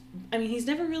he's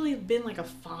never really been like a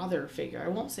father figure. I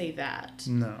won't say that.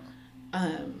 No.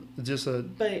 Just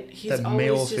but he's that always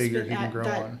male just figure been he can grow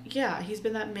that, on. Yeah, he's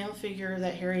been that male figure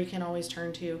that Harry can always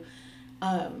turn to.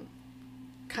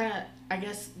 Kind of, I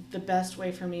guess the best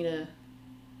way for me to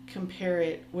compare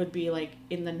it would be like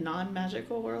in the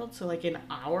non-magical world. So like in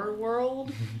our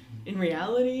world, in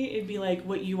reality, it'd be like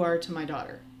what you are to my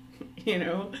daughter. You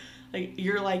know, like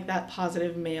you're like that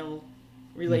positive male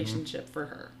relationship for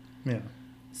her. Yeah.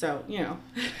 So, you know.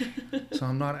 So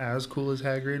I'm not as cool as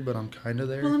Hagrid, but I'm kind of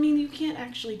there. Well, I mean, you can't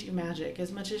actually do magic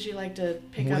as much as you like to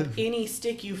pick up any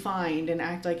stick you find and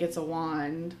act like it's a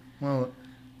wand. Well,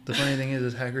 the funny thing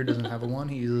is Hagrid doesn't have a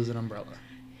wand. He uses an umbrella.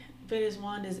 But his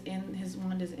wand is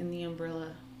in the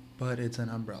umbrella. But it's an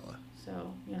umbrella.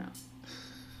 So, you know,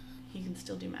 he can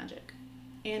still do magic.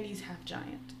 And he's half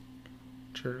giant.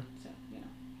 True. So, you know.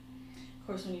 Of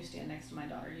course, when you stand next to my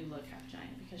daughter, you look half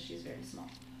giant because she's very small.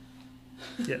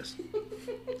 Yes.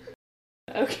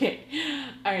 Okay.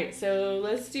 All right. So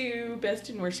let's do best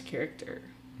and worst character.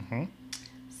 Mm-hmm.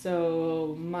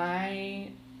 So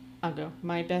I'll go.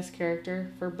 My best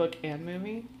character for book and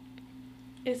movie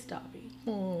is Dobby.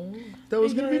 Oh, that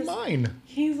was going to be mine.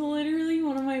 He's literally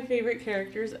one of my favorite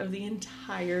characters of the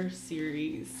entire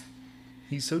series.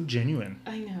 He's so genuine.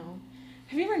 I know.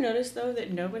 Have you ever noticed, though,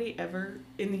 that nobody ever,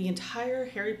 in the entire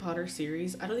Harry Potter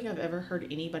series, I don't think I've ever heard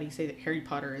anybody say that Harry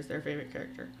Potter is their favorite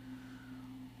character.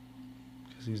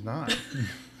 Because he's not.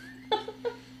 I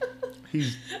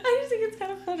just think it's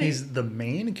kind of funny. He's the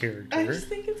main character. I just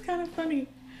think it's kind of funny.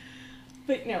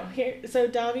 But no, so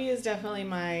Dobby is definitely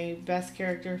my best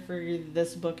character for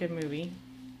this book and movie.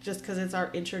 Just because it's our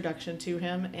introduction to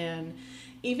him. And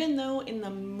even though in the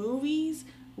movies,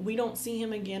 we don't see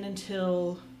him again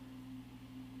until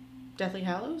Deathly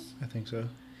Hallows? I think so.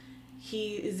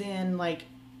 He is in like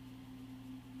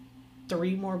 4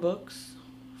 more books.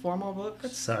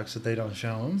 That sucks that they don't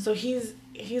show him. So he's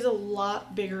a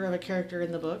lot bigger of a character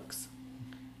in the books.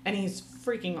 And he's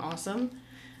freaking awesome.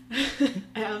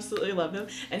 I absolutely love him.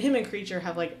 And him and Creature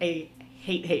have like a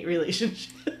hate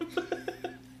relationship.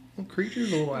 Well,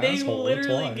 Creature's a little they asshole.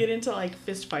 literally get into like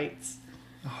fist fights.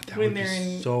 Oh, that when would they're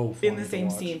be so funny in the same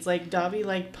to watch. scenes. Like Dobby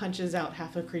like punches out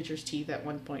half of Creature's teeth at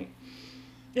one point.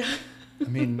 I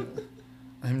mean,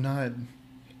 I'm not,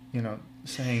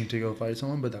 saying to go fight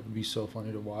someone, but that would be so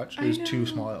funny to watch. There's 2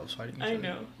 small elves fighting each other. I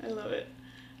know. I love it.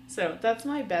 So that's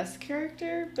my best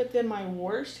character, but then my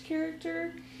worst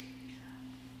character.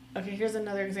 Okay, here's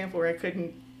another example where I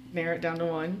couldn't narrow it down to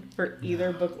one for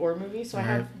either book or movie. So I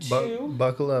have 2.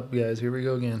 Buckle up, guys. Here we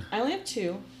go again. I only have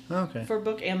 2. Okay. For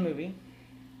book and movie.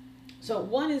 So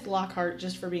one is Lockhart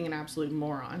just for being an absolute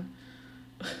moron.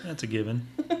 That's a given.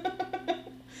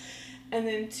 And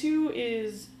then 2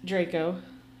 is Draco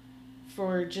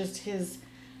for just his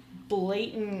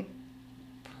blatant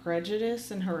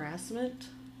prejudice and harassment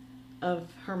of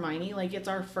Hermione. Like, it's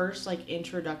our first, like,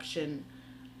 introduction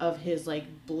of his, like,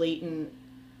 blatant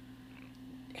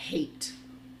hate.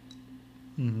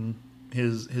 Mm-hmm.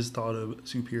 His thought of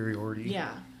superiority.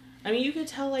 Yeah. I mean, you could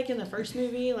tell, like, in the first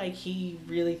movie, like, he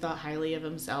really thought highly of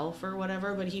himself or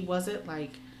whatever, but he wasn't,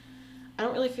 like... I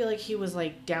don't really feel like he was,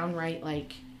 like, downright,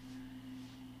 like,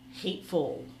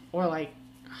 hateful or, like,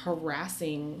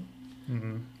 harassing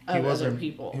of other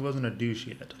people. He wasn't a douche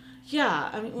yet. Yeah,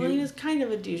 I mean, well, he was kind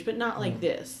of a douche, but not like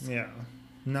this. Yeah,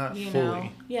 not you fully. Know?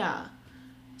 Yeah.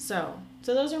 So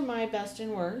those are my best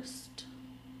and worst.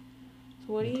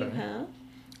 So what do you have?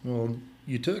 Well,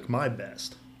 you took my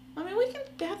best. I mean, we can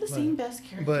have the same best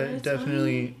character. But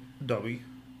definitely Dobby.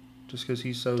 Just because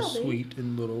he's so Dobby. sweet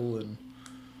and little, and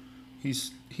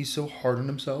he's so hard on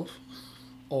himself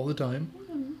all the time.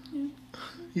 Yeah.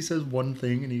 He says one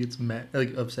thing and he gets mad,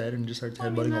 like upset, and just starts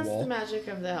headbutting that's the wall. the magic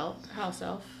of the house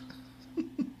elf.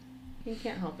 You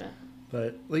can't help it.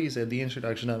 But like you said, the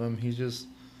introduction of him, he's just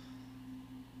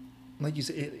like you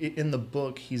said in the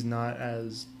book. He's not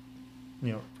as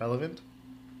relevant.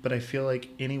 But I feel like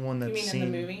anyone that's seen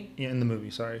in the movie? Yeah, in the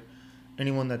movie. Sorry,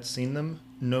 anyone that's seen them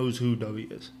knows who Dobby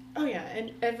is. Oh yeah,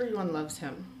 and everyone loves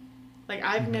him. Like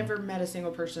I've never met a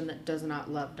single person that does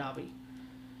not love Dobby.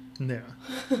 Yeah.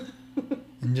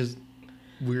 And just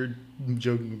weird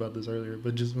joking about this earlier,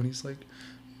 but just when he's like,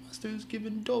 Master's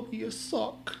giving Dobby a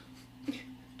sock.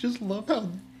 Just love how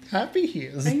happy he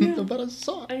is I know. about a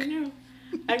sock. I know.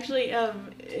 Actually,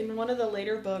 in one of the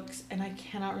later books, and I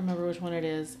cannot remember which one it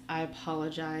is, I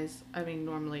apologize. I mean,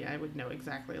 normally I would know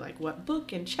exactly like what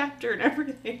book and chapter and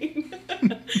everything,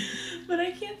 but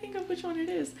I can't think of which one it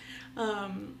is.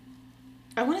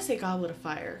 I want to say Goblet of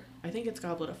Fire. I think it's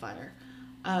Goblet of Fire.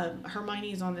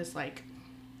 Hermione's on this like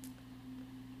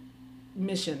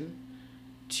mission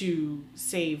to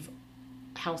save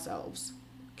house elves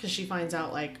because she finds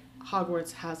out like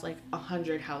Hogwarts has like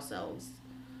 100 house elves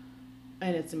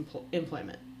and it's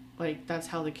employment. Like that's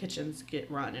how the kitchens get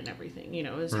run and everything, you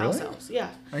know, is house Really? elves. Yeah.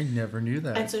 I never knew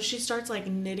that. And so she starts like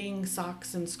knitting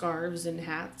socks and scarves and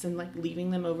hats and like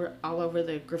leaving them all over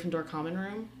the Gryffindor common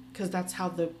room because that's how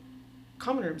the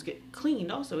common rooms get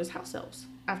cleaned also is house elves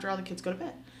after all the kids go to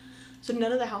bed. So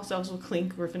none of the house elves will clean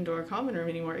Gryffindor common room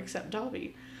anymore except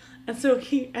Dobby. And so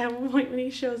he, at one point when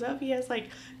he shows up, he has like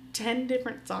 10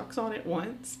 different socks on at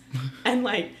once and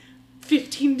like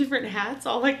 15 different hats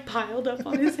all like piled up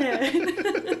on his head.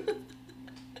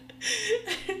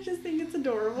 I just think it's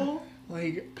adorable.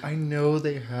 Like, I know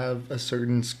they have a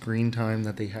certain screen time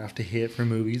that they have to hit for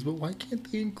movies, but why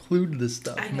can't they include this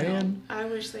stuff, I know. man? I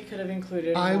wish they could have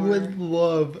included more. I would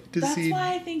love to That's see.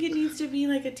 why I think it needs to be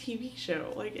like a TV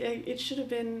show. Like it should have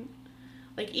been,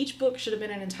 like each book should have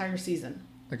been an entire season.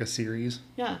 Like a series.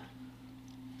 Yeah.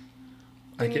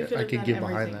 I Then you could done get behind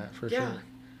everything. that for Yeah. sure.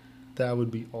 That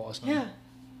would be awesome. Yeah.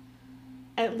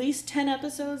 At least 10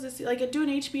 episodes. Like do an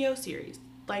HBO series.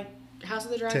 Like House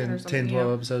of the Dragon 10, or something. 10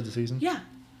 12 episodes a season? Yeah.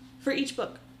 For each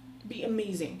book. Be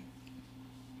amazing.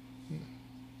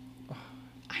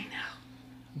 I know.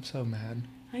 I'm so mad.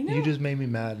 I know. You just made me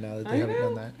mad now that they haven't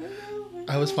done that. I know.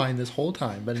 I was fine this whole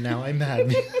time, but now I'm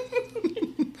mad.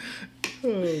 Oh,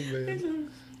 man.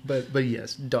 But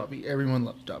yes, Dobby. Everyone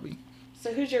loves Dobby.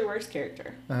 So who's your worst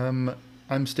character?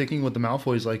 I'm sticking with the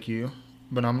Malfoys like you,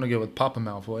 but I'm going to go with Papa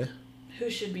Malfoy. Who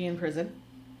should be in prison?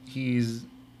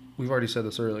 We've already said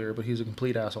this earlier, but he's a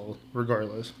complete asshole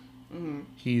regardless. Mm-hmm.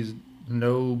 He's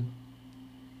no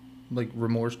like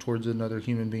remorse towards another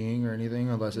human being or anything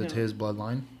unless it's No. his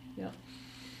bloodline. Yeah.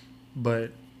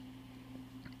 But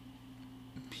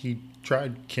he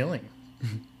tried killing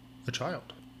a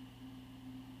child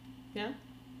Yeah?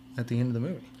 at the end of the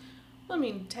movie. Well, I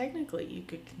mean, technically you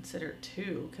could consider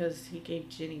two, because he gave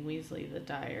Ginny Weasley the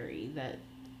diary that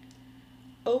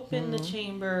opened the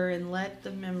chamber and let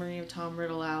the memory of Tom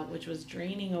Riddle out, which was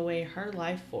draining away her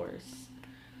life force.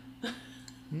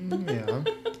 Yeah.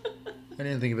 I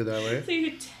didn't think of it that way. So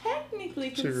you could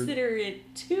technically Sure. consider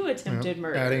it two attempted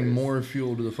murders. Adding more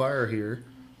fuel to the fire here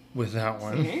with that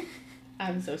one. See?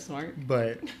 I'm so smart.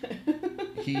 But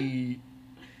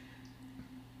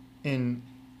and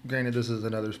granted this is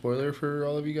another spoiler for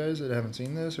all of you guys that haven't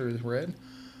seen this or read,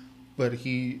 but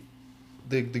the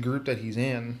group that he's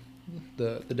in,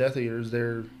 the Death Eaters,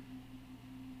 they're,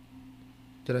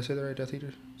 did I say the right Death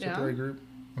Eaters? Is that the Yeah. right group?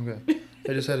 Okay.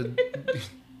 I just had to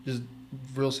just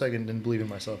real second didn't believe in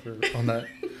myself on that.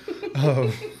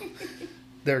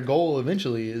 Their goal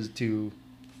eventually is to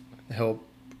help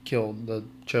kill the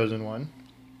chosen one,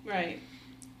 Right.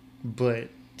 but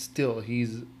still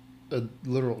he's a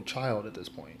literal child at this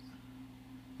point,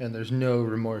 and there's no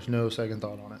remorse, no second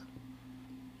thought on it,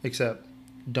 except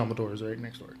Dumbledore is right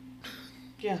next door.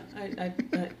 Yeah, I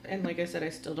and like I said, I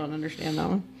still don't understand that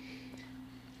one.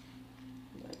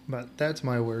 But that's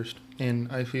my worst, and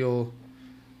I feel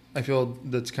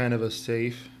that's kind of a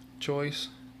safe choice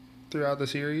throughout the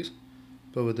series,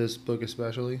 but with this book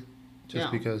especially, just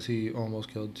Yeah. because he almost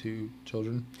killed 2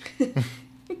 children.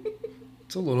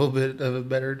 It's a little bit of a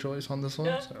better choice on this one.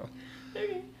 Yeah. So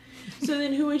Okay. So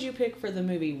then who would you pick for the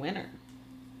movie winner?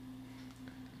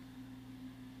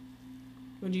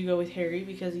 Would you go with Harry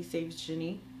because he saves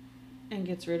Ginny and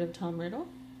gets rid of Tom Riddle?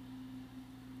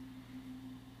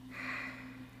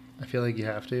 I feel like you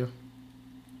have to.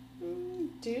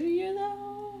 Do you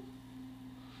though?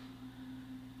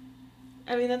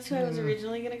 I mean, that's who I was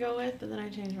originally going to go with, but then I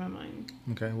changed my mind.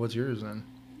 Okay, what's yours then?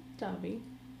 Dobby.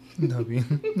 Dobby,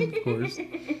 of course.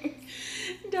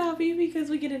 Dobby, because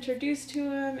we get introduced to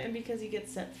him and because he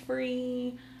gets set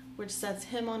free, which sets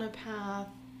him on a path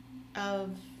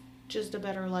of just a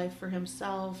better life for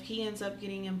himself. He ends up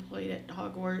getting employed at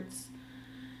Hogwarts,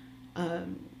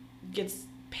 gets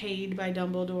paid by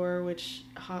Dumbledore, which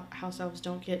house elves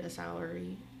don't get a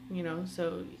salary, you know,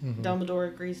 so Dumbledore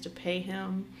agrees to pay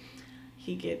him.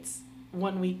 He gets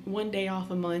 1 day off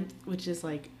a month, which is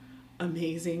like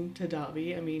amazing to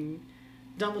Dobby. I mean,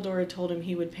 Dumbledore had told him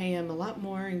he would pay him a lot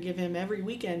more and give him every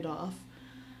weekend off,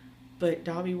 but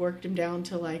Dobby worked him down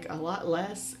to like a lot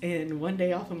less and 1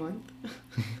 day off a month.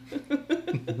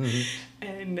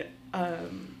 And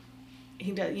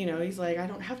he does, he's like, I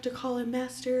don't have to call him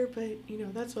master, but,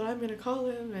 that's what I'm going to call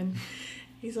him. And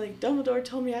he's like, Dumbledore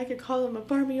told me I could call him a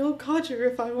barmy old codger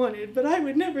if I wanted, but I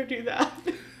would never do that.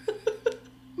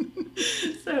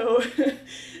 So,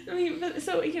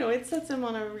 it sets him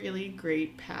on a really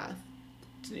great path,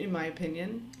 in my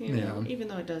opinion, even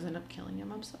though it does end up killing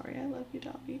him. I'm sorry. I love you,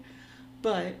 Dobby.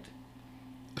 But...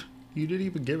 You didn't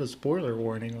even give a spoiler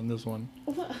warning on this one.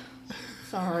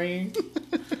 Sorry.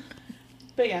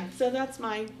 But yeah, so that's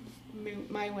my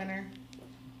winner.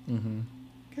 Mm-hmm.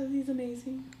 Because he's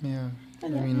amazing. Yeah. I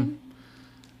love him.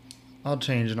 I'll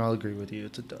change and I'll agree with you.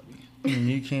 It's a W. I mean,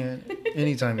 you can't...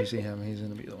 Anytime you see him, he's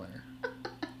going to be the winner.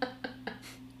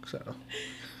 So.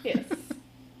 Yes.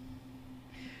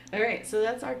 All right, so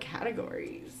that's our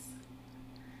categories.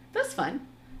 That's fun.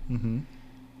 Mm-hmm.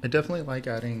 I definitely like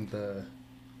adding the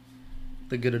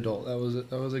good adult. That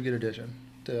was a good addition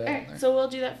to All right, so we'll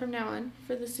do that from now on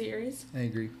for the series. I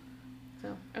agree.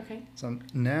 So, okay. So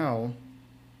now,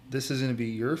 this is going to be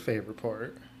your favorite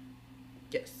part.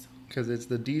 Yes. Because it's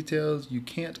the details you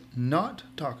can't not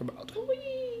talk about.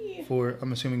 Whee! For,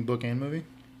 I'm assuming, book and movie?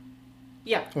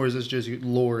 Yeah. Or is this just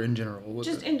lore in general?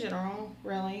 Just in general,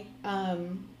 really.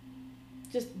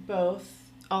 Just both.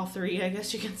 All three, I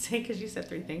guess you can say, because you said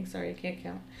three things. Sorry, I can't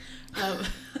count.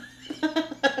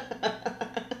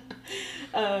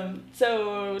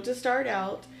 So to start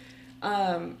out,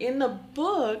 in the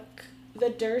book, the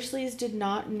Dursleys did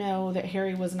not know that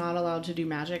Harry was not allowed to do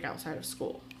magic outside of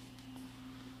school.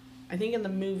 I think in the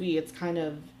movie it's kind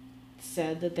of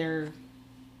said that they're,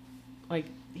 like,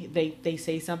 they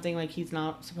say something like he's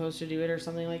not supposed to do it or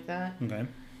something like that. Okay.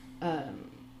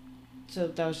 So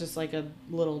that was just like a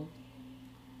little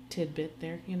tidbit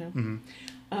there, Mm-hmm.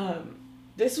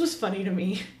 This was funny to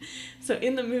me. So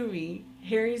in the movie,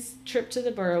 Harry's trip to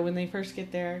the Burrow, when they first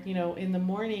get there, in the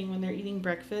morning when they're eating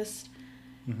breakfast,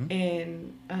 mm-hmm.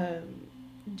 and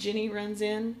Ginny runs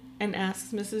in and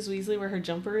asks Mrs. Weasley where her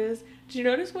jumper is. Did you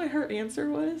notice what her answer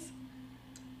was?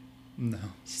 No.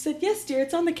 She said, "Yes, dear,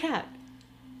 it's on the cat."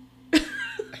 I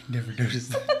never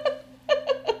noticed that.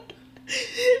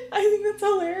 I think that's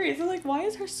hilarious. I'm like, why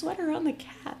is her sweater on the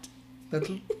cat? That's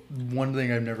one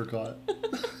thing I've never caught.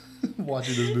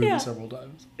 Watching this movie several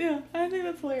times. Yeah, I think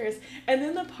that's hilarious. And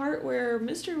then the part where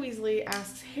Mr. Weasley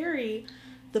asks Harry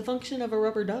the function of a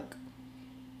rubber duck,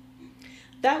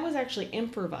 that was actually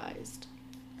improvised.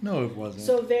 No, it wasn't.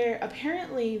 So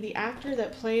apparently the actor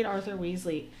that played Arthur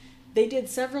Weasley, they did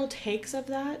several takes of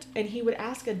that, and he would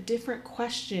ask a different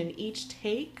question each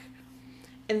take.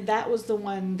 And that was the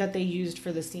one that they used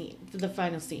for the scene, for the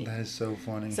final scene. That is so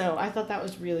funny. So I thought that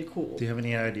was really cool. Do you have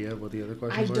any idea what the other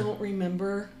questions were? I don't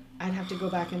remember. I'd have to go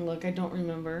back and look. I don't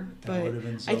remember. That would have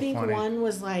been so I think funny. one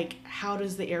was like, how do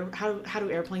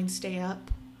airplanes stay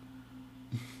up?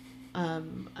 I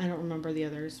don't remember the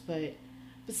others, but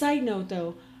side note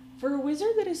though, for a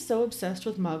wizard that is so obsessed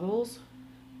with Muggles,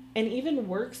 and even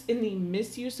works in the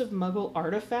misuse of Muggle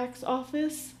artifacts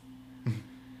office,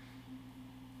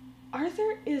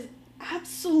 Arthur is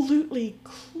absolutely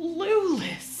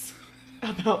clueless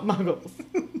about Muggles.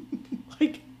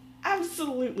 Like,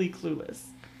 absolutely clueless.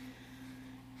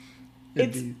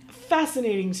 It's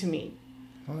fascinating to me.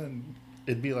 Well,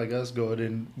 it'd be like us going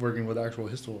and working with actual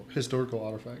historical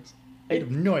artifacts. I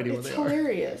have no idea what they are. It's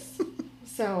hilarious.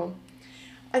 So,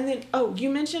 and then, you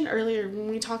mentioned earlier when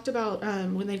we talked about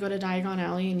when they go to Diagon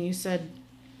Alley, and you said...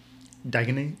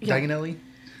 Diagon Alley?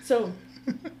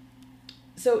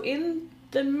 So in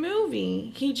the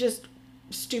movie, he just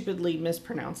stupidly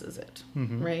mispronounces it,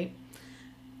 mm-hmm. right?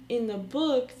 In the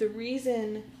book, the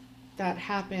reason that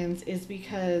happens is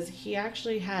because he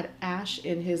actually had ash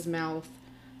in his mouth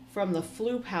from the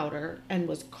flu powder and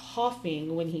was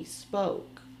coughing when he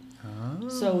spoke. Oh.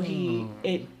 So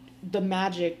the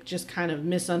magic just kind of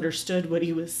misunderstood what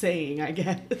he was saying, I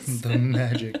guess. The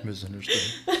magic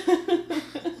misunderstood.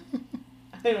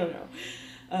 I don't know.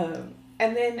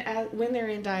 And then when they're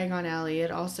in Diagon Alley,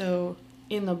 it also,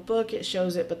 in the book it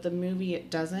shows it, but the movie it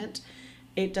doesn't.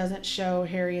 It doesn't show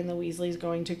Harry and the Weasleys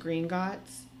going to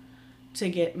Gringotts to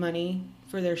get money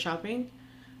for their shopping.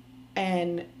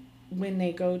 And when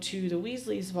they go to the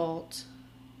Weasleys' vault,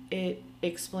 it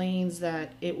explains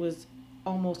that it was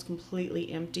almost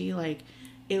completely empty. Like,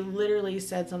 it literally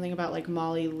said something about, like,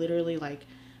 Molly literally, like,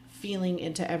 feeling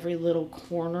into every little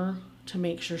corner to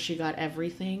make sure she got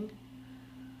everything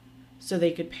so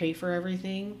they could pay for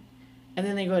everything. And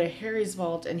then they go to Harry's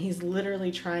vault, and he's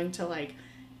literally trying to, like,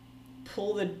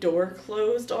 pull the door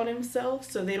closed on himself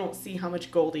so they don't see how much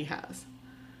gold he has.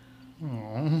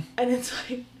 Aww. And it's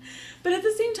like... But at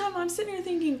the same time, I'm sitting here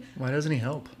thinking... Why doesn't he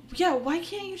help? Yeah, why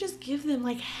can't you just give them,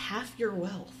 like, half your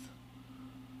wealth?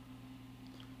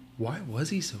 Why was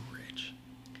he so rich?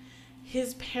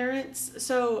 His parents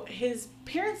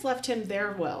left him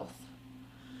their wealth.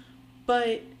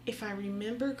 But if I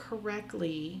remember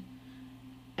correctly,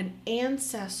 an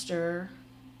ancestor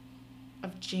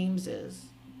of James's,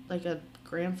 like a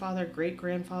grandfather,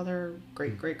 great-grandfather,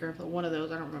 great-great-grandfather, one of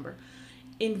those, I don't remember,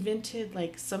 invented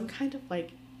like some kind of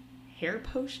like hair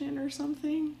potion or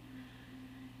something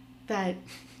that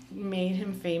made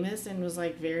him famous and was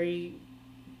like very,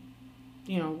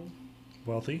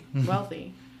 Wealthy.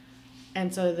 wealthy.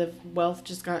 And so the wealth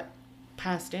just got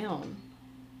passed down.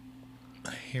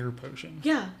 A hair potion.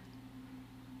 Yeah.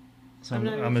 So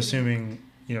I'm assuming,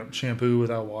 shampoo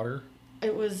without water.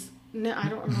 It was, no, I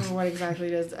don't remember what exactly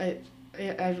it is.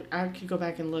 I could go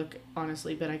back and look,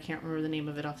 honestly, but I can't remember the name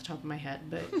of it off the top of my head.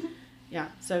 But yeah,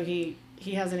 so he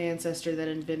has an ancestor that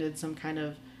invented some kind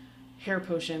of hair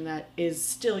potion that is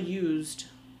still used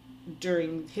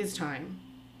during his time,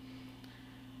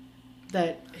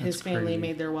 that his family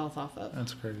made their wealth off of.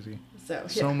 That's crazy.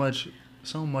 So much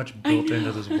built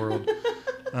into this world.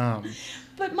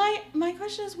 But my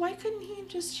question is, why couldn't he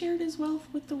just shared his wealth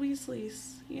with the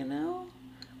Weasleys?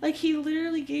 Like, he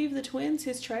literally gave the twins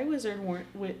his Triwizard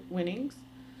winnings.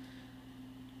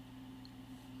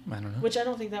 I don't know. Which I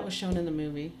don't think that was shown in the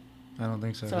movie. I don't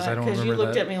think so. Because I don't remember that. you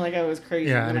looked at me like I was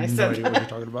crazy when I said no idea what you're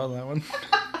talking about that one.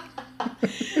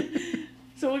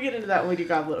 So we'll get into that when you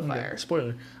Goblet of Fire. Okay,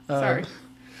 spoiler. Sorry.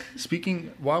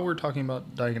 While we're talking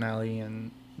about Diagon Alley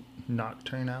and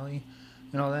Nocturne Alley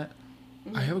and all that,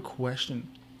 I have a question.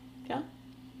 Yeah?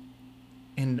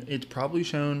 And it's probably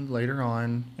shown later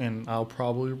on, and I'll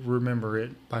probably remember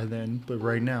it by then, but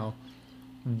right now,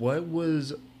 what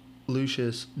was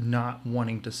Lucius not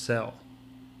wanting to sell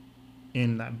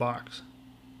in that box?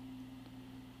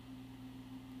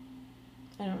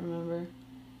 I don't remember.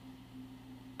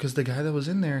 Because the guy that was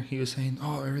in there, he was saying,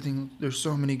 oh, everything, there's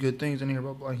so many good things in here,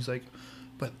 blah, blah. He's like,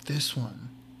 but this one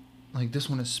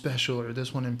is special, or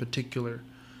this one in particular.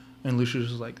 And Lucius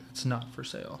was like, it's not for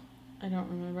sale. I don't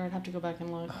remember. I'd have to go back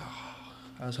and look.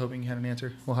 I was hoping you had an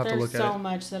answer. We'll have to look at it. There's so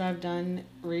much that I've done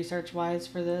research-wise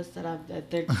for this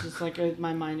that they're just like,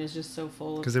 my mind is just so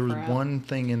full of Because there was crap. one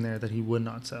thing in there that he would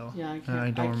not sell. Yeah, I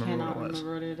cannot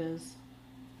remember what it is.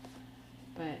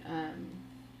 But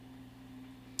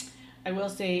I will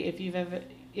say, if you've ever,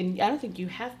 and I don't think you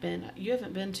haven't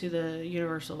been to the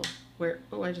Universal where,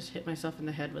 I just hit myself in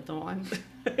the head with the wand.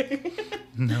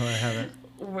 No, I haven't.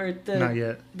 Not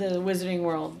yet. The Wizarding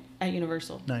World at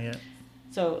Universal. Not yet.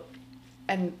 So,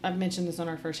 and I've mentioned this on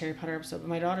our first Harry Potter episode, but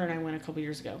my daughter and I went a couple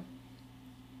years ago.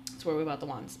 That's where we bought the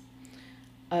wands.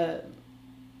 The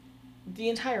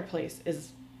entire place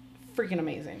is freaking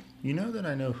amazing. You know that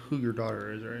I know who your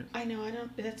daughter is, right? I know,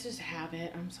 that's just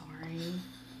habit. I'm sorry.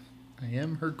 I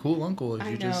am her cool uncle, as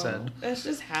you just said. That's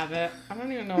just habit. I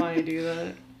don't even know why I do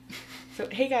that. So,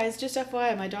 hey guys, just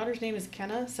FYI, my daughter's name is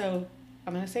Kenna, so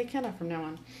I'm going to say Kenna from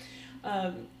now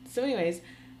on. So anyways,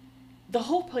 the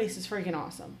whole place is freaking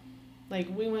awesome. Like,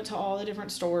 we went to all the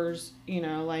different stores,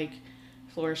 like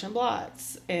Flourish and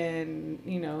Blots, and,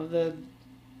 the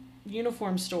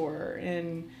uniform store,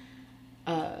 and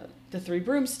the Three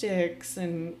Broomsticks,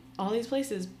 and all these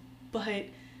places. But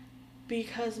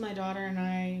because my daughter and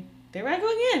I, there I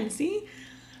go again, see?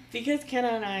 Because Kenna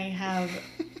and I have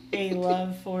a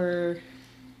love for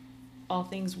all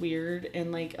things weird,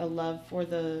 and like a love for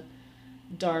the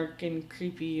dark and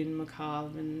creepy and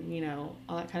macabre and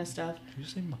all that kind of stuff. Did you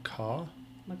say macabre?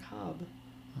 Macabre.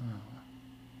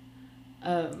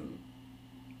 Oh.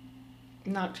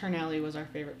 Nocturne Alley was our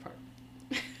favorite part.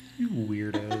 You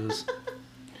weirdos.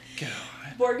 God.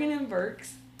 Borgin and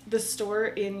Burke's, the store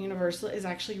in Universal, is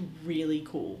actually really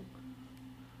cool.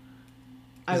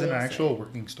 Is it an actual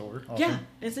working store? Also? Yeah,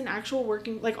 it's an actual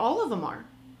working, like all of them are.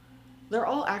 They're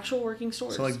all actual working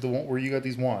stores. So like the one where you got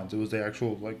these wands, it was the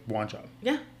actual like wand shop.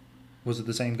 Yeah. Was it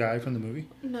the same guy from the movie?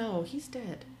 No, he's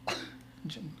dead. God.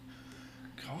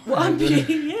 Well, I'm being,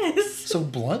 yes. So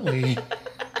bluntly.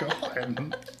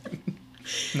 God.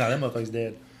 Nah, that motherfucker's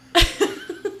dead.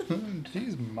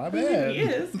 Jeez, my bad. He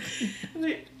is.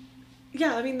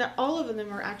 Yeah, I mean, all of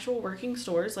them are actual working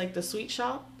stores, like the Sweet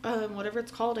Shop, whatever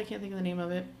it's called. I can't think of the name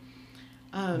of it.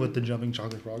 With the jumping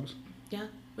chocolate frogs? Yeah,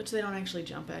 which they don't actually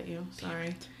jump at you.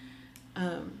 Sorry.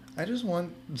 I just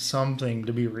want something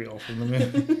to be real from the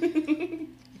movie.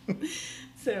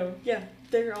 So, yeah,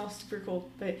 they're all super cool.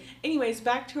 But anyways,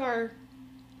 back to our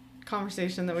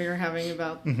conversation that we were having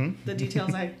about the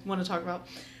details I want to talk about.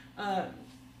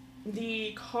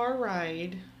 The car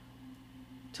ride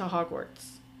to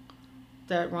Hogwarts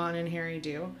that Ron and Harry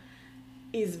do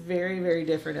is very, very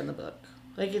different in the book.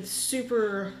 Like, it's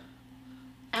super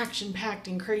action packed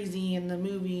and crazy in the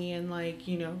movie, and like,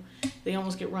 you know, they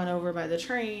almost get run over by the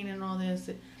train and all this.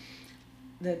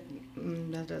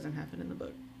 That doesn't happen in the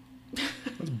book.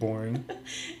 That's boring.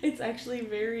 It's actually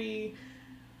very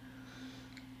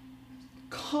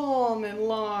calm and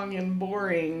long and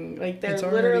boring. Like, they're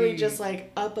literally just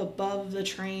like up above the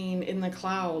train in the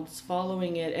clouds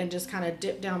following it, and just kind of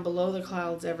dip down below the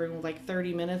clouds every like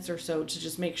 30 minutes or so to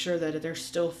just make sure that they're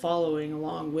still following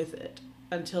along with it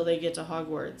until they get to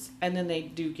Hogwarts, and then they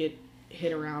do get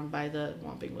hit around by the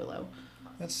Whomping Willow.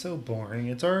 That's so boring.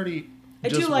 It's already I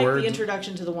do like the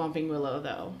introduction to the Whomping Willow,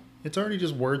 though. It's already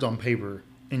just words on paper,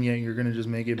 and yet you're gonna just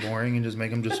make it boring and just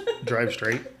make them just drive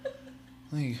straight.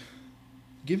 Like,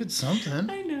 give it something.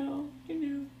 I know.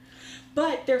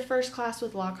 But they're first class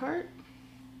with Lockhart.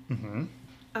 Mm-hmm.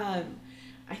 I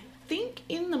think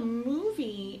in the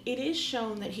movie it is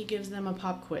shown that he gives them a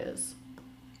pop quiz.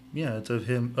 Yeah, it's of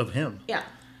him. Yeah.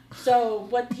 So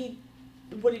what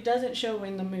it doesn't show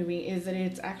in the movie is that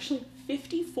it's actually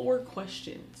 54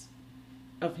 questions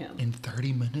of him. In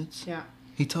 30 minutes? Yeah.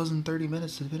 He tells them 30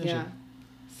 minutes to finish it. Yeah.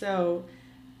 So,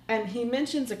 and he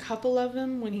mentions a couple of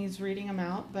them when he's reading them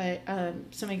out, but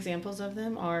some examples of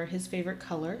them are his favorite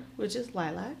color, which is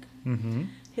lilac. Mm-hmm.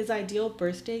 His ideal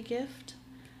birthday gift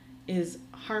is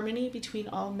harmony between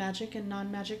all magic and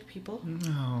non-magic people.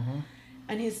 No.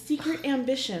 And his secret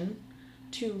ambition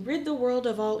to rid the world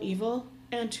of all evil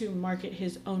and to market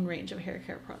his own range of hair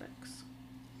care products.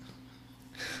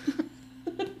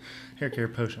 Hair care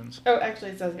potions. Oh,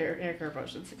 actually it says hair care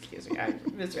potions. Excuse me, I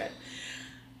misread.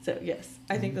 So yes,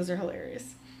 I think those are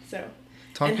hilarious. So,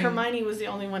 and Hermione was the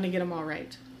only one to get them all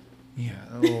right. Yeah,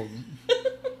 little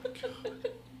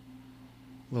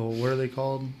what are they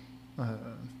called?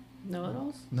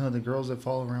 Know-it-alls? No, the girls that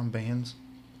follow around bands.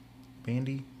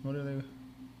 Bandy? What are they?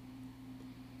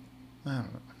 I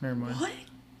don't know. Never mind. What?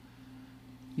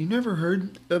 You never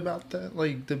heard about that?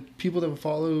 Like, the people that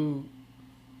follow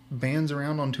bands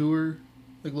around on tour?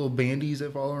 Like little bandies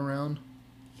that follow around?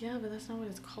 Yeah, but that's not what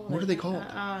it's called. What are they called?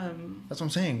 That's what I'm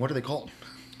saying. What are they called?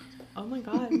 Oh my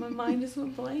god, my mind just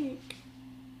went blank.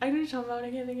 I know what you're talking about,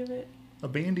 I can't think of it. A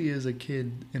bandy is a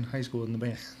kid in high school in the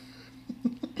band.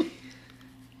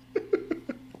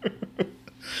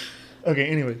 Okay,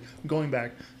 anyway, going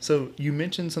back. So you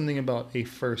mentioned something about a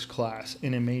first class,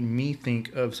 and it made me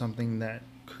think of something that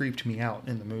creeped me out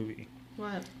in the movie.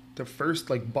 What? The first,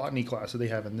 like, botany class that they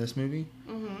have in this movie.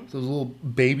 Mm-hmm. Those little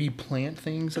baby plant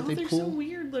things that they pull. They're so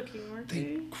weird looking, aren't they?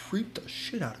 They creep the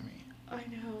shit out of me. I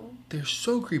know. They're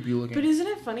so creepy looking. But isn't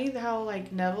it funny how,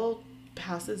 like, Neville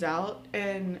passes out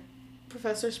and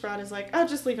Professor Sprout is like, oh,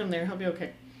 just leave him there. He'll be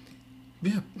okay.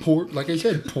 Yeah, like I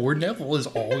said, poor Neville is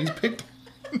always picked on.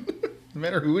 No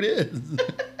matter who it is.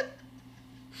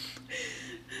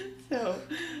 So,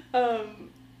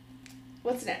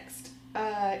 what's next?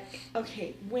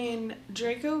 Okay, when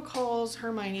Draco calls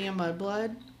Hermione a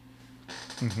mudblood.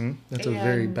 Mm-hmm. That's a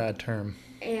very bad term.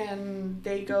 And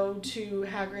they go to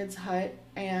Hagrid's hut,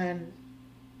 and,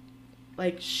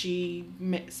 like, she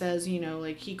says, you know,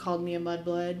 like, he called me a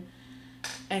mudblood.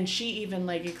 And she even,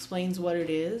 like, explains what it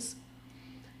is.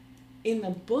 In the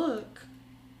book,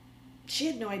 she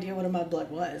had no idea what a mudblood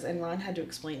was, and Ron had to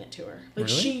explain it to her. Like,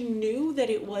 really? She knew that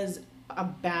it was a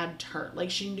bad term. Like,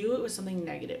 she knew it was something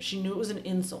negative. She knew it was an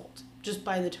insult, just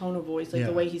by the tone of voice, like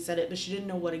the way he said it, but she didn't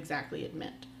know what exactly it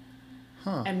meant.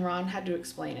 Huh. And Ron had to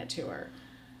explain it to her.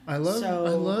 I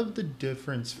love the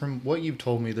difference from what you've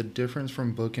told me, the difference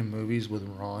from book and movies with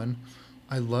Ron.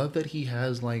 I love that he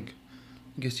has, like,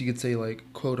 I guess you could say, like,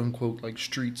 quote unquote, like,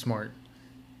 street smart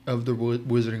of the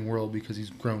wizarding world because he's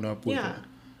grown up with it.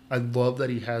 I love that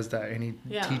he has that, and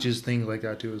he teaches things like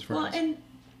that to his friends. Well, and,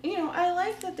 you know, I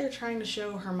like that they're trying to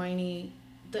show Hermione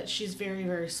that she's very,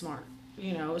 very smart,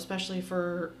 you know, especially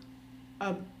for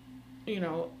a, you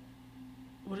know,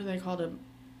 what are they called?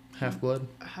 Half-blood?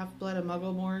 Half-blood, a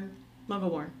Muggleborn?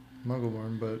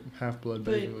 Muggleborn, but half-blood,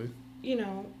 basically. You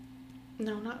know,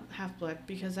 no, not half-blood,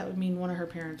 because that would mean one of her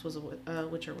parents was a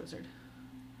witch or wizard.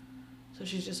 So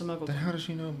she's just a Muggleborn. Then how does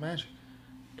she know magic?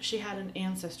 She had an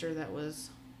ancestor that was...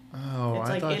 Oh, it's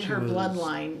like in her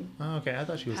bloodline. Oh, okay. I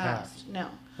thought she was half. No.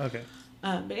 Okay.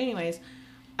 But anyways,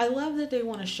 I love that they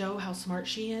want to show how smart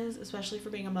she is, especially for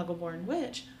being a Muggle-born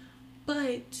witch.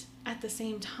 But at the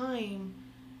same time,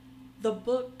 the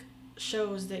book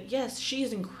shows that, yes, she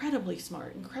is incredibly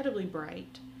smart, incredibly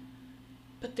bright.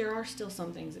 But there are still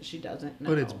some things that she doesn't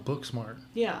know. But it's book smart.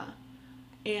 Yeah.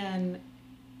 And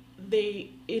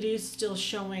it is still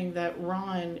showing that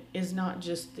Ron is not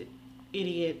just the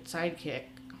idiot sidekick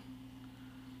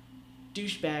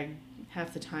douchebag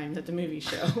half the time that the movies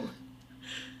show.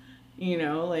 You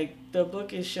know, like the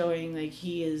book is showing like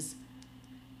he is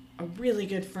a really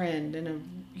good friend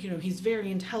and he's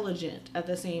very intelligent at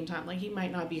the same time. Like he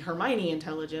might not be Hermione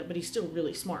intelligent, but he's still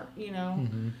really smart, you know?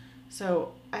 Mm-hmm.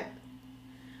 So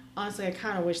honestly, I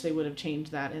kind of wish they would have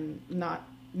changed that and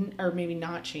maybe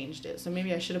not changed it. So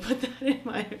maybe I should have put that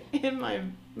in my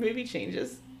movie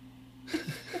changes.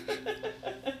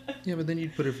 Yeah, but then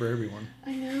you'd put it for everyone.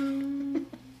 I know.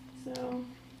 So,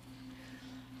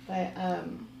 but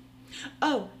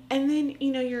oh, and then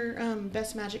your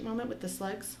best magic moment with the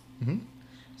slugs. Mm-hmm.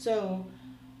 So,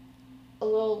 a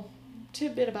little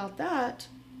tidbit about that.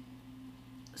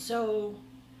 So,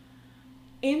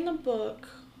 in the book,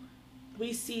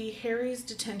 we see Harry's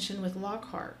detention with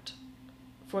Lockhart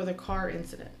for the car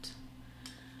incident.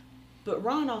 But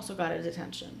Ron also got a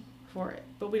detention for it.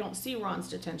 But we don't see Ron's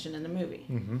detention in the movie.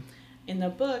 Mm-hmm. In the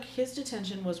book, his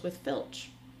detention was with Filch.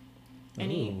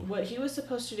 And what he was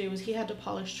supposed to do was he had to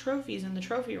polish trophies in the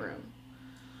trophy room.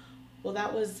 Well,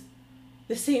 that was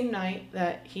the same night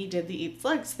that he did the eat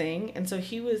slugs thing. And so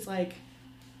he was like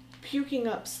puking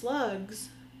up slugs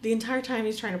the entire time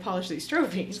he's trying to polish these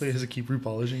trophies. So he has to keep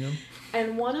repolishing them?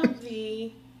 And one of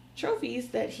the trophies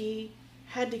that he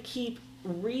had to keep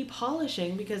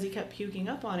repolishing because he kept puking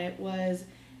up on it was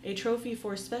a trophy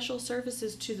for special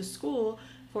services to the school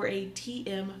for a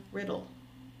TM Riddle.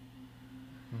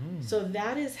 Mm. So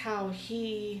that is how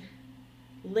he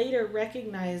later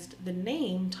recognized the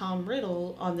name Tom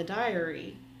Riddle on the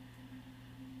diary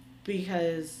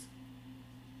because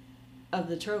of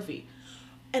the trophy.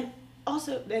 And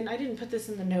also, and I didn't put this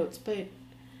in the notes, but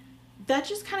that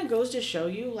just kind of goes to show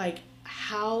you like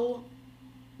how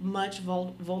much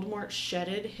Voldemort shed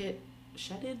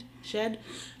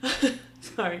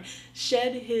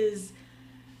his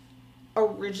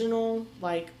original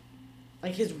like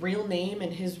his real name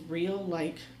and his real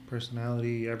like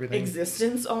personality, everything,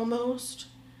 existence almost,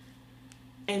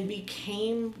 and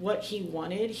became what he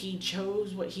wanted. He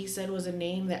chose what he said was a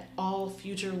name that all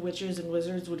future witches and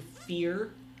wizards would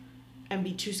fear and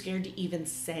be too scared to even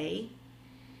say.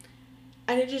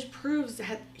 And it just proves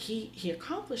that he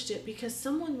accomplished it because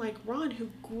someone like Ron, who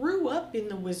grew up in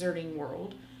the wizarding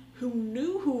world, who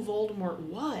knew who Voldemort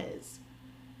was,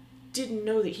 didn't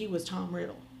know that he was Tom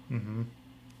Riddle. Mm-hmm.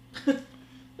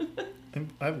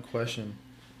 I have a question.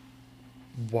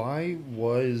 Why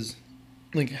was...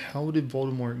 how did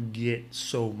Voldemort get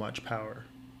so much power?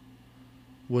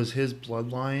 Was his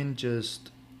bloodline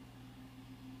just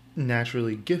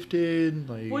naturally gifted?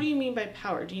 What do you mean by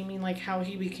power? Do you mean like how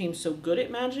he became so good at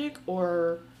magic,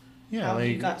 or how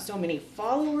he got so many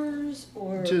followers,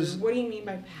 or just, what do you mean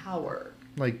by power?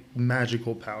 Like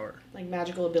magical power. Like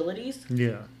magical abilities?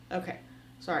 Yeah. Okay.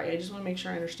 Sorry, I just want to make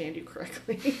sure I understand you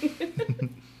correctly.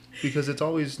 Because it's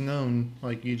always known,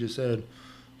 like you just said,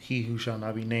 he who shall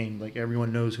not be named. Like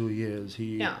everyone knows who he is.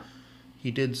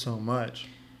 He did so much.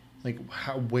 Like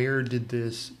where did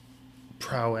this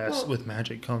prowess with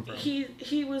magic come from?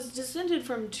 He was descended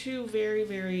from two very,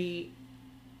 very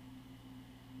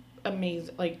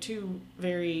amazing, two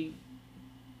very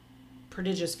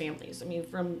prodigious families. I mean,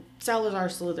 from Salazar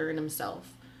Slytherin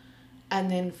himself, and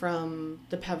then from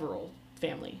the Peverell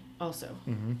family also,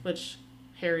 mm-hmm. which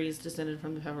Harry's descended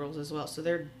from the Peverells as well. So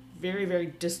they're very, very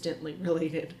distantly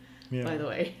related, by the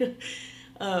way.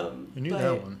 I knew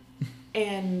that one.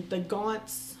 And the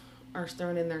Gaunts are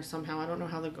thrown in there somehow. I don't know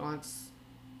how the Gaunts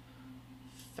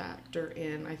factor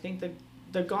in. I think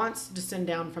the Gaunts descend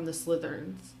down from the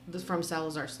Slytherins, from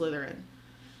Salazar Slytherin.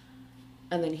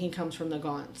 And then he comes from the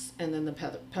Gaunts, and then the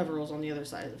Peverells on the other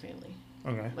side of the family.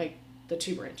 Okay. Like the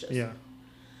two branches. Yeah.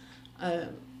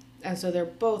 And so they're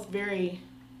both very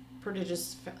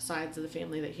prodigious sides of the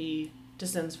family that he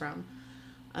descends from.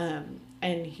 And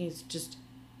he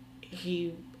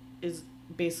is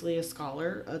basically a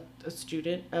scholar, a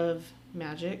student of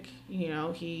magic.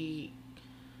 He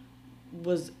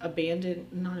was kind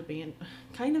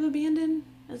of abandoned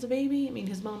as a baby. I mean,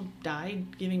 his mom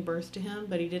died giving birth to him,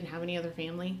 but he didn't have any other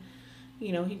family.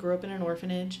 He grew up in an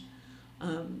orphanage.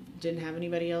 Didn't have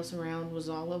anybody else around, was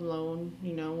all alone.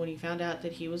 When he found out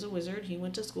that he was a wizard, he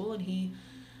went to school and he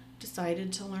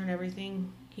decided to learn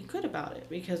everything he could about it,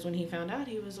 because when he found out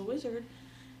he was a wizard,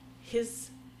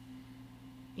 his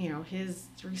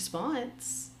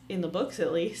response, in the books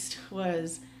at least,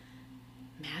 was,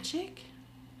 magic?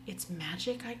 It's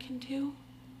magic I can do?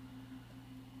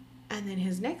 And then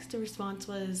his next response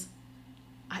was,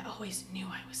 I always knew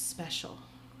I was special.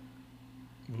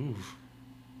 Oof.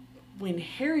 When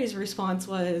Harry's response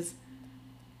was,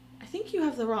 I think you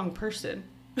have the wrong person.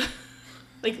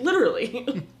 Like,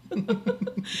 literally.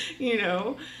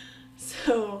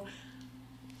 So,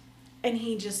 And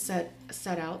he just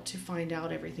set out to find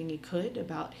out everything he could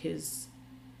about his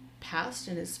past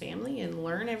and his family and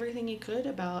learn everything he could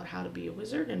about how to be a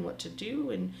wizard and what to do.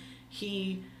 And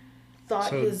he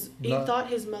thought thought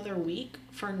his mother weak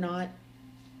for not,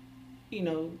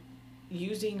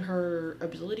 using her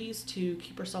abilities to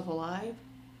keep herself alive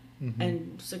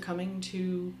and succumbing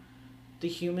to the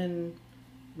human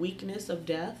weakness of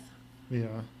death.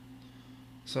 Yeah.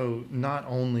 So not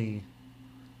only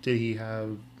did he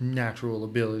have natural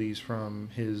abilities from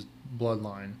his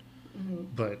bloodline,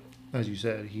 but as you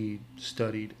said, he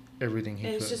studied everything he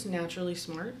could. And he's just naturally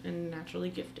smart and naturally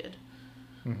gifted.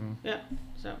 Yeah.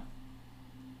 So.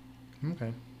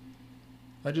 Okay.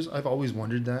 I've always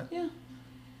wondered that. Yeah.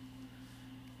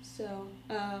 So,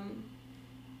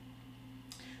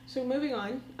 so moving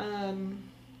on,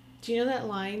 do you know that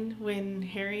line when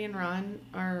Harry and Ron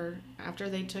are, after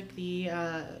they took the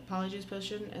Polyjuice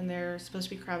potion and they're supposed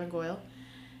to be Crabbe and Goyle,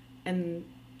 and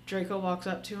Draco walks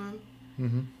up to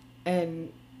him,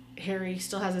 and Harry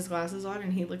still has his glasses on,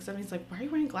 and he looks at him and he's like, why are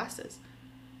you wearing glasses?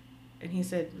 And he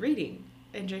said, reading.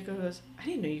 And Draco goes, I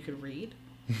didn't know you could read.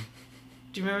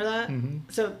 Do you remember that?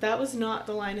 So that was not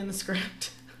the line in the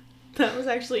script. That was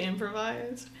actually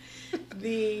improvised.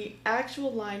 The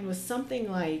actual line was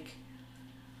something like,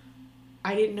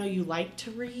 I didn't know you liked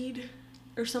to read,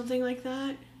 or something like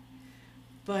that.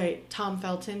 But Tom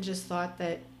Felton just thought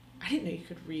that, I didn't know you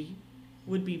could read,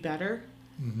 would be better.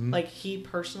 Like, he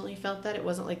personally felt that. It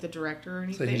wasn't like the director or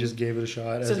anything. So he just gave it a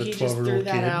shot as a 12-year-old kid. So he just threw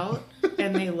that out,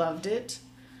 and they loved it.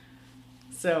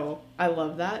 So I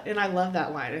love that. And I love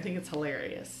that line. I think it's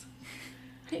hilarious.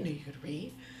 I didn't know you could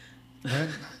read.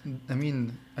 I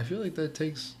mean, I feel like that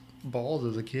takes balls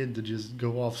as a kid to just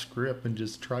go off script and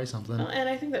just try something. Well, and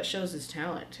I think that shows his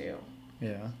talent, too.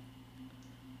 Yeah.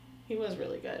 He was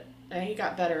really good. And he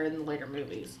got better in the later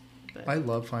movies. But. I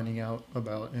love finding out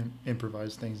about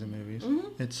improvised things in movies.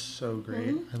 It's so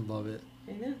great. I love it.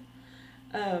 I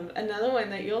know. Another one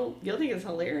that you'll think is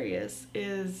hilarious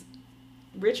is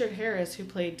Richard Harris, who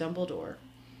played Dumbledore,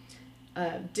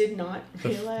 did not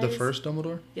realize... The first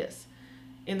Dumbledore? Yes.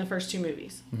 In the first two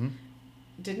movies.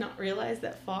 Did not realize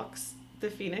that Fox the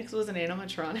Phoenix was an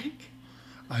animatronic.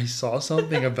 I saw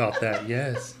something about that,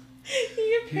 yes.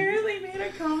 He apparently made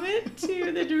a comment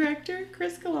to the director,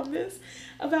 Chris Columbus,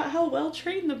 about how well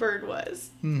trained the bird was.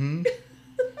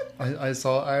 I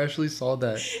actually saw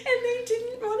that. And they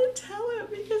didn't want to tell him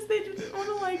because they didn't want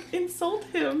to, insult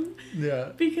him.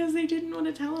 Yeah. Because they didn't want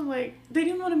to tell him, they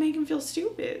didn't want to make him feel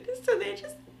stupid. So they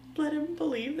just let him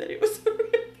believe that it was a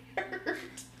bird.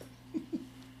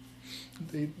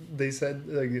 They said,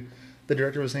 the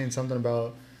director was saying something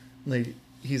about,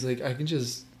 he's like, I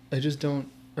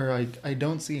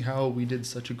don't see how we did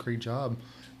such a great job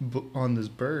on this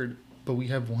bird, but we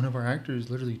have one of our actors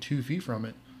literally 2 feet from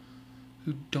it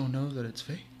who don't know that it's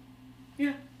fake.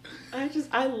 Yeah.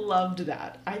 I loved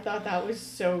that. I thought that was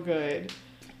so good.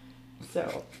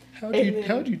 So.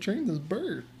 How'd you train this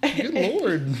bird? Good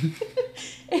Lord.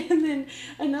 And then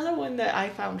another one that I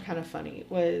found kind of funny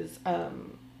was,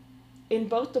 in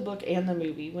both the book and the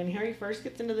movie, when Harry first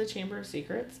gets into the Chamber of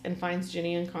Secrets and finds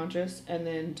Ginny unconscious and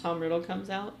then Tom Riddle comes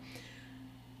out,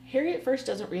 Harry at first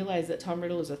doesn't realize that Tom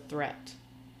Riddle is a threat.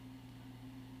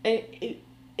 And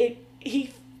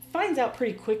he finds out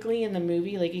pretty quickly in the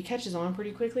movie, he catches on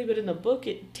pretty quickly, but in the book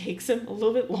it takes him a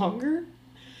little bit longer.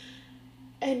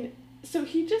 And so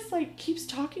he just, keeps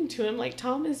talking to him like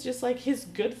Tom is just, his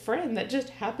good friend that just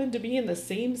happened to be in the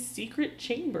same secret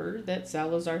chamber that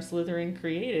Salazar Slytherin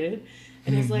created.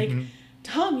 And he's like,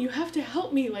 Tom, you have to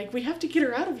help me. We have to get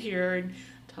her out of here. And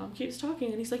Tom keeps talking,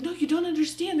 and he's like, no, you don't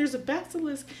understand. There's a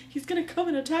basilisk. He's going to come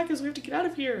and attack us. We have to get out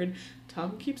of here. And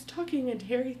Tom keeps talking, and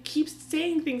Harry keeps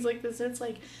saying things like this. And it's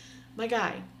like, my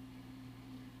guy,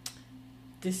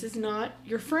 this is not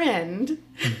your friend.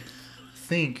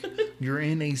 Think you're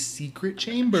in a secret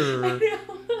chamber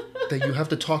that you have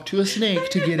to talk to a snake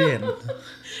to get in.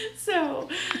 So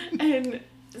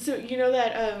you know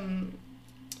that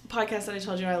podcast that I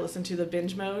told you I listened to, the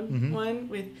binge mode one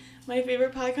with my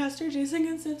favorite podcaster, Jason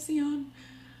Concepcion.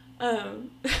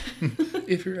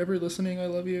 If you're ever listening, I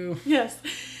love you. Yes.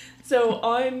 So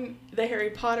on the Harry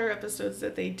Potter episodes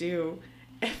that they do,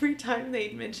 every time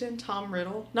they'd mention Tom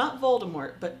Riddle, not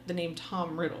Voldemort, but the name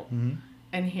Tom Riddle,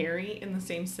 and Harry in the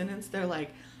same sentence, they're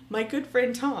like, my good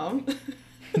friend Tom.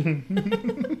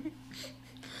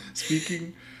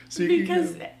 Speaking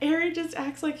because Harry just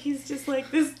acts like he's just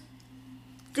this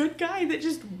good guy that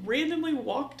just randomly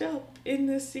walked up in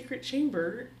this secret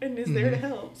chamber and is there to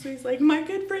help. So he's like, my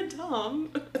good friend Tom.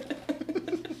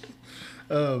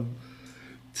 I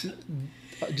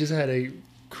just had a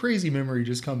crazy memory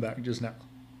just come back just now.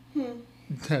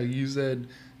 Now, you said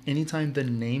anytime the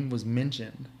name was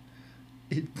mentioned,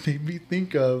 it made me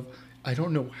think of, I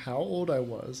don't know how old I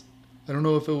was. I don't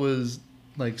know if it was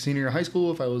like senior year of high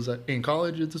school, if I was in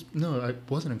college. No, I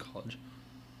wasn't in college.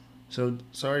 So,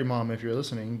 sorry, Mom, if you're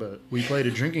listening, but we played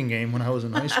a drinking game when I was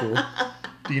in high school.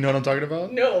 Do you know what I'm talking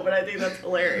about? No, but I think that's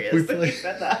hilarious that you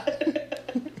said that.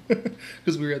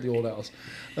 Because we were at the old house.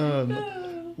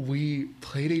 We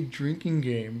played a drinking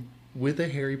game with a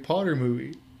Harry Potter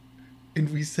movie. And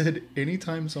we said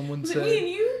anytime someone said... Me and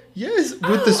you? Yes,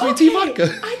 with the sweet tea vodka. I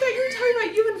thought you were talking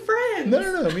about you and friends.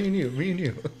 No, me and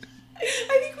you.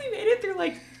 I think we made it through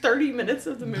like 30 minutes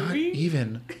of the movie. Not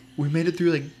even. We made it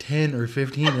through like 10 or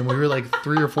 15, and we were like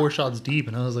 3 or 4 shots deep,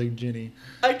 and I was like, Jenny,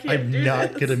 I'm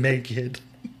not going to make it.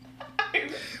 I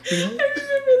remember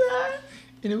that.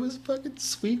 And it was fucking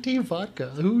sweet tea vodka.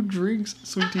 Who drinks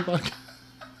sweet tea vodka?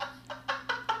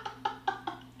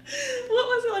 What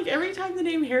was it like every time the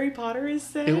name Harry Potter is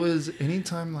said? It was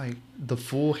anytime like the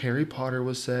full Harry Potter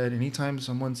was said, anytime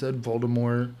someone said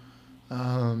Voldemort.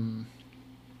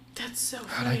 That's so God,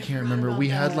 funny. I can't remember. We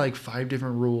had like 5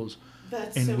 different rules.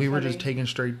 That's and so we were funny. just taking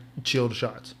straight chilled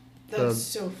shots. That's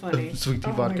so funny. Sweet tea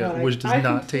Oh my vodka, God, which does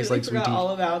not taste like sweet I tea. forgot all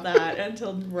about that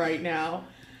until right now.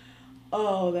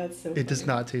 Oh, that's so funny. It does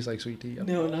not taste like sweet tea.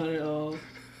 No, not at all.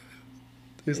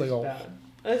 It's like all... bad.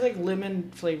 It's like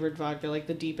lemon flavored vodka, like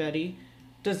the Deep Eddy.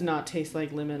 Does not taste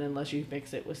like lemon unless you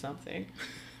mix it with something.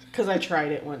 Because I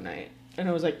tried it one night and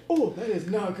I was like, oh, that is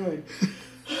not good.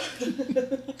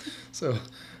 So, a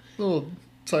little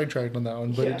sidetracked on that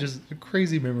one, but Yeah. a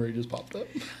crazy memory just popped up.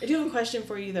 I do have a question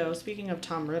for you though. Speaking of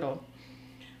Tom Riddle,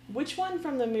 which one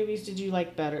from the movies did you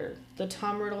like better? The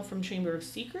Tom Riddle from Chamber of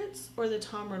Secrets or the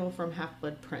Tom Riddle from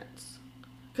Half-Blood Prince?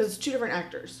 Because it's 2 different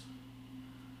actors.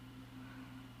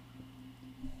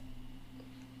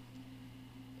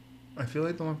 I feel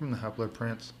like the one from the Half-Blood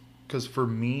Prince, because for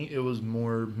me, it was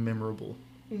more memorable.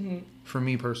 Mm-hmm. For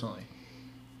me personally.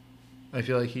 I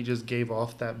feel like he just gave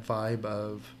off that vibe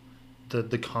of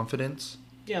the confidence.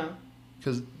 Yeah.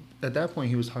 Because at that point,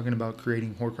 he was talking about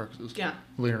creating Horcruxes. Yeah.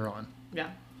 Later on. Yeah.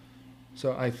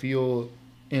 So I feel,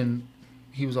 and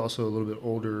he was also a little bit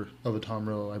older of a Tom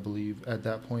Riddle, I believe, at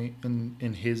that point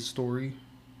in his story.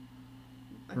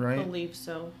 Right? I believe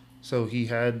so. So he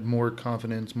had more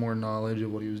confidence, more knowledge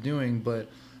of what he was doing, but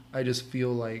I just feel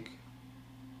like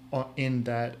in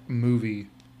that movie,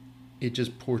 it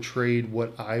just portrayed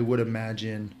what I would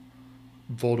imagine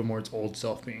Voldemort's old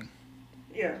self being.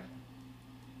 Yeah.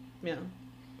 Yeah.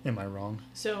 Am I wrong?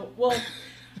 So, well,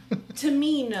 to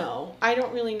me, no. I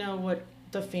don't really know what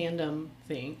the fandom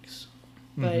thinks.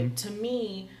 But to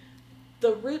me,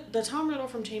 the Tom Riddle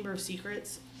from Chamber of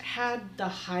Secrets had the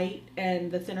height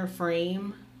and the thinner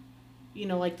frame. You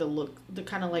know, like the look, that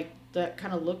kind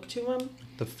of look to him.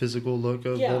 The physical look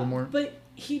of Voldemort? But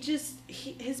his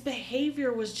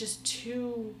behavior was just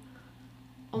too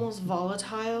almost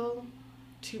volatile,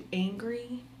 too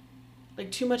angry.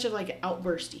 Like too much of like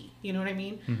outbursty. You know what I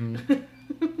mean?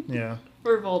 Mm-hmm. Yeah.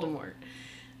 For Voldemort.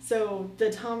 So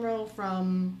the Tom Riddle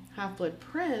from Half-Blood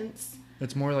Prince...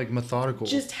 It's more like methodical.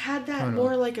 Just had that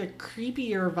more like a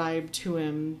creepier vibe to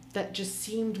him that just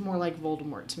seemed more like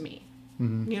Voldemort to me.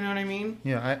 Mm-hmm. You know what I mean?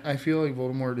 Yeah, I feel like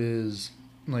Voldemort is,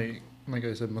 like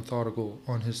I said, methodical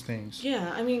on his things.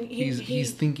 Yeah, I mean...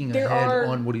 He's thinking ahead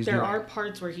on what he's doing. There are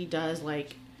parts where he does,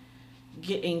 like,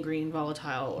 get angry and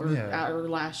volatile or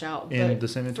lash out. In but the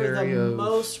cemetery for the of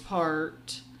most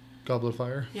part... Goblet of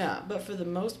Fire? Yeah, but for the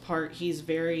most part, he's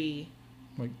very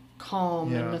like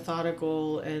calm and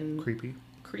methodical and...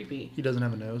 Creepy. He doesn't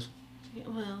have a nose. Yeah,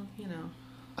 well, you know.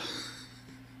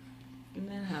 And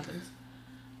that happens.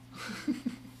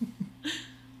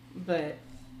 But,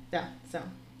 yeah, so...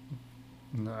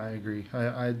 No, I agree.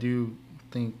 I do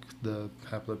think the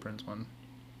Half-Blood Prince one.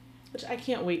 Which I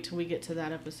can't wait till we get to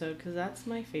that episode, because that's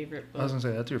my favorite book. I was going to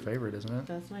say, that's your favorite, isn't it?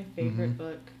 That's my favorite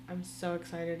book. I'm so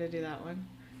excited to do that one.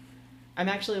 I'm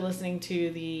actually listening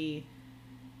to the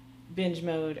binge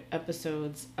mode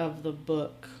episodes of the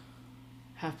book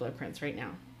Half-Blood Prince right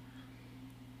now.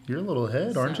 You're a little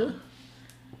ahead, aren't you?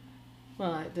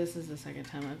 Well, this is the second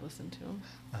time I've listened to them.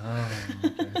 Oh,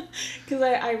 okay. Because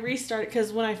I restarted,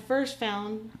 because when I first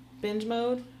found binge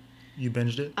mode... You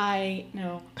binged it?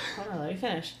 No, hold on, let me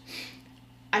finish.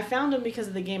 I found them because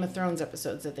of the Game of Thrones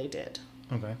episodes that they did.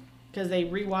 Okay. Because they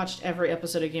rewatched every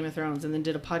episode of Game of Thrones and then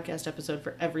did a podcast episode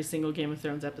for every single Game of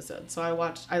Thrones episode. So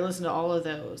I listened to all of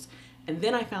those. And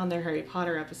then I found their Harry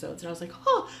Potter episodes and I was like,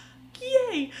 oh,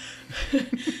 yay!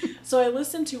 So I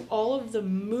listened to all of the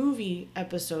movie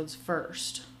episodes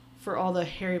first for all the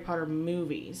Harry Potter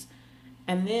movies.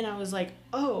 And then I was like,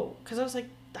 oh, because I was like,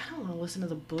 I don't want to listen to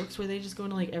the books where they just go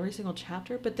into like every single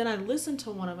chapter. But then I listened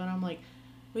to one of them and I'm like,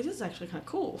 wait, this is actually kind of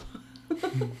cool.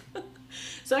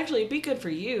 So actually, it'd be good for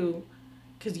you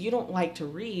because you don't like to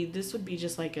read. This would be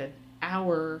just like an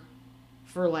hour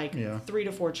for like 3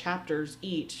 to 4 chapters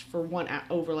each for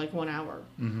over like 1 hour.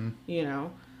 Mm-hmm. You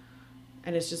know,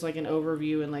 and it's just like an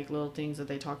overview and like little things that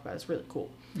they talk about. It's really cool.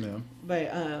 Yeah.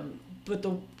 But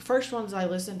the first ones I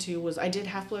listened to was I did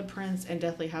Half-Blood Prince and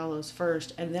Deathly Hallows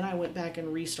first, and then I went back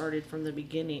and restarted from the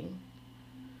beginning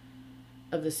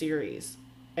of the series.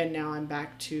 And now I'm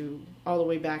all the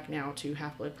way back now to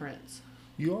Half-Blood Prince.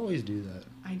 You always do that.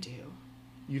 I do.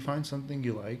 You find something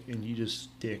you like and you just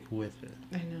stick with it.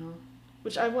 I know.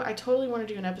 Which I totally want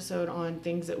to do an episode on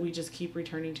things that we just keep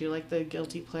returning to, like the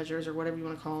guilty pleasures or whatever you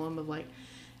want to call them, of like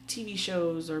TV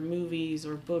shows or movies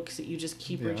or books that you just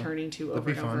keep returning to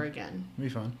over and over again.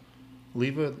 It'd be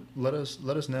fun. Let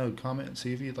us know, comment,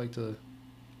 see if you'd like to,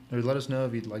 or let us know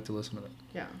if you'd like to listen to that.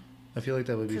 Yeah. I feel like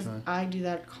that would be fun. I do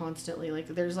that constantly. Like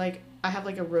I have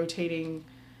like a rotating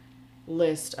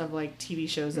list of like TV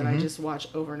shows that I just watch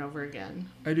over and over again.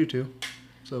 I do too.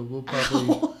 So we'll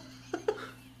probably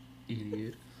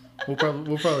idiot. We'll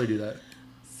probably do that.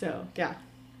 So, yeah.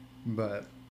 But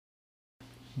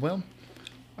well,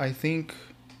 I think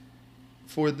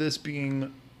for this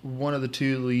being one of the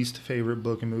 2 least favorite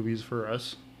book and movies for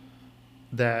us,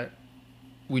 that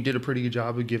we did a pretty good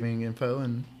job of giving info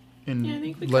and I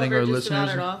think we letting our just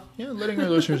listeners letting our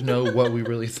listeners know what we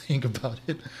really think about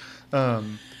it.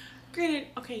 Granted,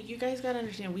 okay, you guys gotta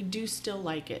understand, we do still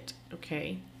like it,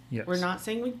 okay? Yes. We're not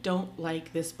saying we don't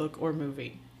like this book or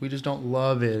movie. We just don't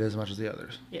love it as much as the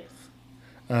others. Yes.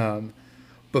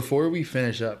 Before we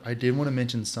finish up, I did want to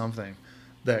mention something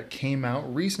that came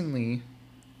out recently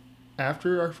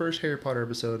after our first Harry Potter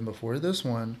episode and before this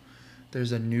one.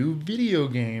 There's a new video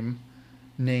game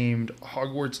named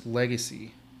Hogwarts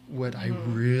Legacy. What I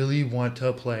really want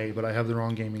to play, but I have the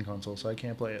wrong gaming console, so I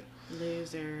can't play it.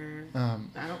 Loser.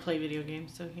 I don't play video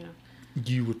games, so you know.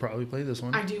 You would probably play this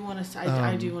one. I do want to.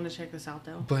 I do want to check this out,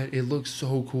 though. But it looks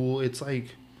so cool. It's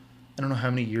like, I don't know how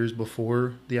many years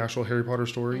before the actual Harry Potter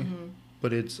story,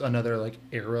 but it's another like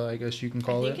era, I guess you can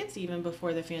call it. I think it's even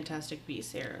before the Fantastic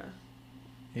Beasts era.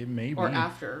 It may be. Or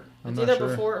after. I'm it's not either sure.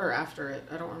 before or after it.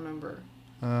 I don't remember.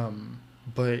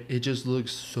 But it just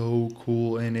looks so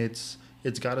cool, and it's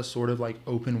got a sort of like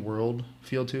open world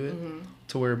feel to it,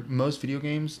 to where most video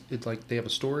games, it's like they have a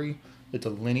story, it's a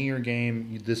linear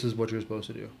game, this is what you're supposed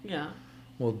to do. Yeah.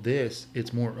 Well,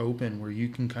 it's more open, where you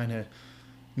can kind of,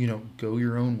 go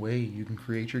your own way. You can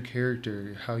create your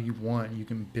character how you want. You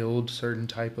can build certain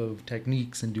type of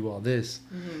techniques and do all this.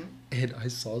 And I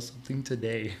saw something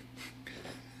today.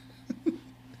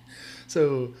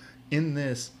 So in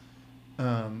this,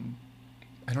 I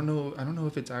don't know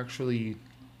if it's actually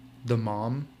the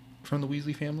mom from the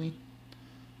Weasley family,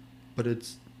 but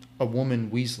it's a woman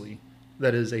Weasley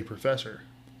that is a professor.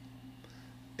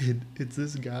 It's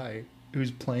this guy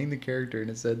who's playing the character, and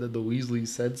it said that the Weasleys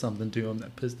said something to him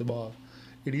that pissed him off,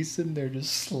 and he's sitting there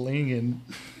just slinging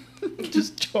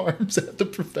just charms at the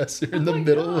professor in the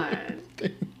middle of the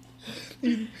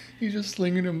thing. He's just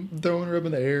slinging him, throwing her up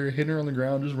in the air, hitting her on the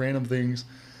ground, just random things.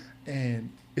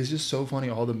 And it's just so funny,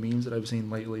 all the memes that I've seen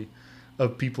lately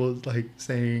of people like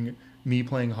saying me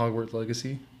playing Hogwarts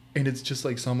Legacy, and it's just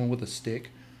like someone with a stick,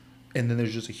 and then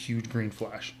there's just a huge green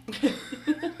flash.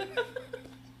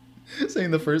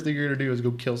 Saying the first thing you're gonna do is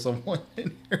go kill someone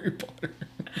in Harry Potter.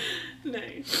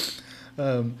 Nice.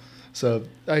 So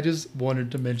I just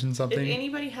wanted to mention something. If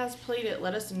anybody has played it,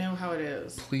 let us know how it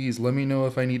is. Please let me know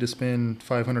if I need to spend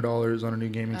 $500 on a new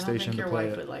gaming station to play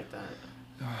it. I don't think your wife would like that.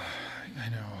 I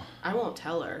know. I won't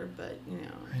tell her, but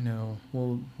I know.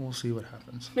 We'll see what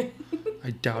happens. I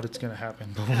doubt it's gonna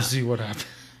happen, but we'll see what happens.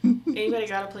 Anybody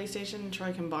got a PlayStation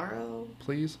Troy can borrow?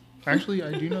 Please. Actually,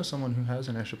 I do know someone who has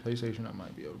an extra PlayStation I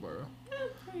might be able to borrow. There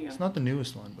you go. It's not the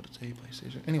newest one, but it's a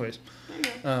PlayStation. Anyways,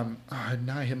 now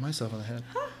I hit myself on the head.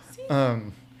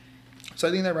 So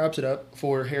I think that wraps it up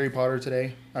for Harry Potter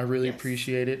today. I really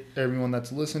appreciate it. Everyone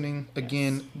that's listening,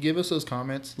 again, give us those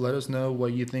comments. Let us know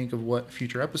what you think of what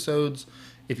future episodes.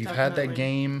 If you've had that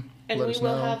game, and let us know.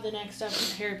 And we will have the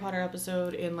next Harry Potter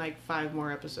episode in like 5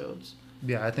 more episodes.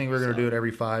 Yeah, I think we're going to do it every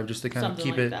 5 just to kind of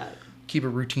keep a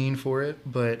routine for it.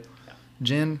 But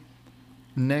Jen,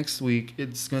 next week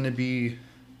it's going to be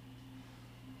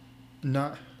I'm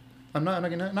not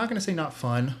going to say not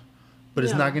fun, but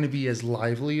it's not going to be as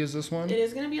lively as this one. It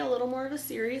is going to be a little more of a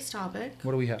serious topic.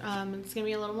 What do we have? It's going to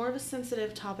be a little more of a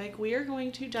sensitive topic. We are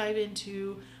going to dive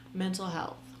into mental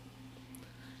health.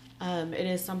 It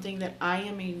is something that I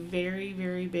am a very,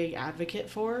 very big advocate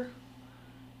for.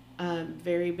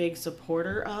 very big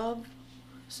supporter of.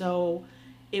 So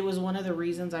it was one of the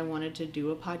reasons I wanted to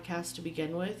do a podcast to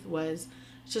begin with, was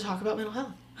to talk about mental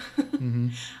health. Mm-hmm.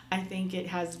 I think it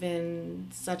has been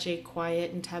such a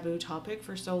quiet and taboo topic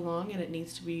for so long, and it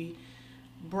needs to be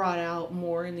brought out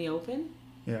more in the open.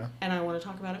 Yeah. And I want to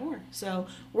talk about it more. So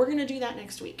we're going to do that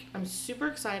next week. I'm super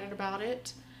excited about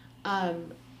it.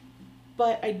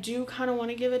 But I do kind of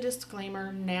want to give a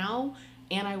disclaimer now,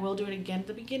 and I will do it again at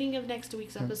the beginning of next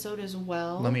week's episode as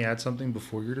well. Let me add something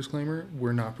before your disclaimer.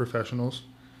 We're not professionals.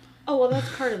 Oh, well, that's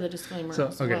part of the disclaimer So,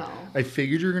 as okay. well. I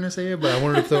figured you were going to say it, but I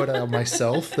wanted to throw it out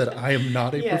myself that I am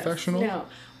not a professional. No,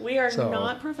 we are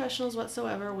not professionals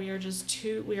whatsoever. We are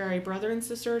we are a brother and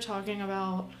sister talking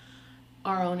about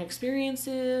our own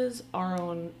experiences, our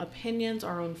own opinions,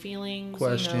 our own feelings,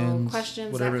 questions,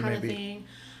 that kind of thing.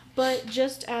 But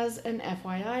just as an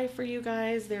FYI for you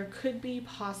guys, there could be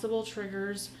possible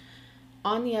triggers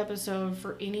on the episode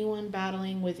for anyone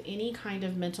battling with any kind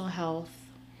of mental health,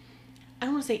 I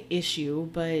don't want to say issue,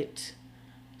 but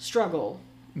struggle.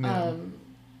 Yeah.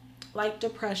 Like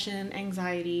depression,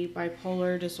 anxiety,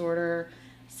 bipolar disorder,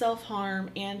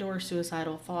 self-harm, and or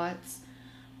suicidal thoughts.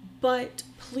 But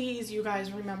please, you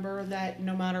guys, remember that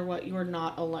no matter what, you are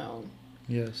not alone.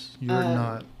 Yes, you're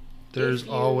not. There's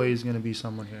always going to be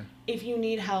someone here. If you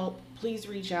need help, please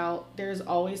reach out. There's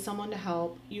always someone to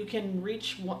help. You can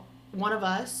reach one of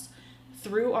us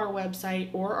through our website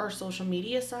or our social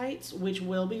media sites, which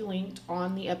will be linked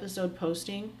on the episode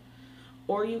posting.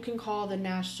 Or you can call the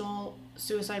National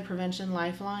Suicide Prevention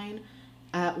Lifeline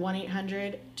at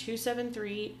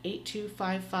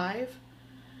 1-800-273-8255.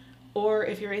 Or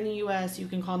if you're in the U.S., you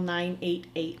can call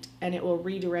 988, and it will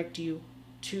redirect you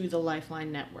to the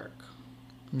Lifeline network.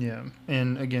 Yeah.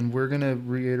 And again, we're going to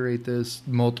reiterate this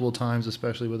multiple times,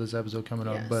 especially with this episode coming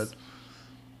up. But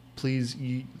please,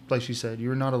 like she said,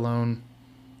 you're not alone.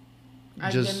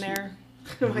 I've been there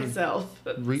myself.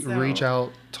 Reach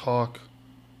out, talk,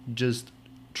 just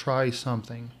try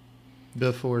something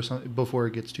before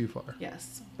it gets too far.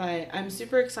 Yes. But I'm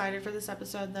super excited for this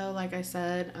episode, though. Like I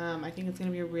said, I think it's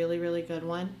going to be a really, really good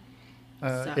one.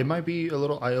 It might be a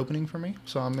little eye-opening for me,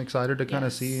 so I'm excited to kind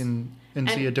of see and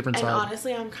see a different side. And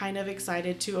honestly, I'm kind of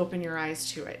excited to open your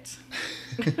eyes to it.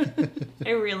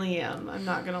 I really am. I'm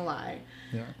not going to lie.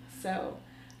 Yeah. So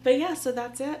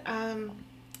that's it.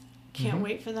 Can't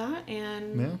wait for that.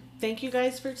 And thank you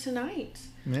guys for tonight.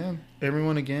 Yeah.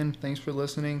 Everyone, again, thanks for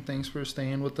listening. Thanks for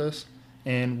staying with us.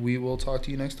 And we will talk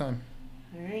to you next time.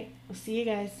 All right. We'll see you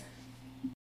guys.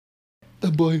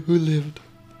 The boy who lived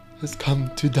has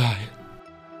come to die.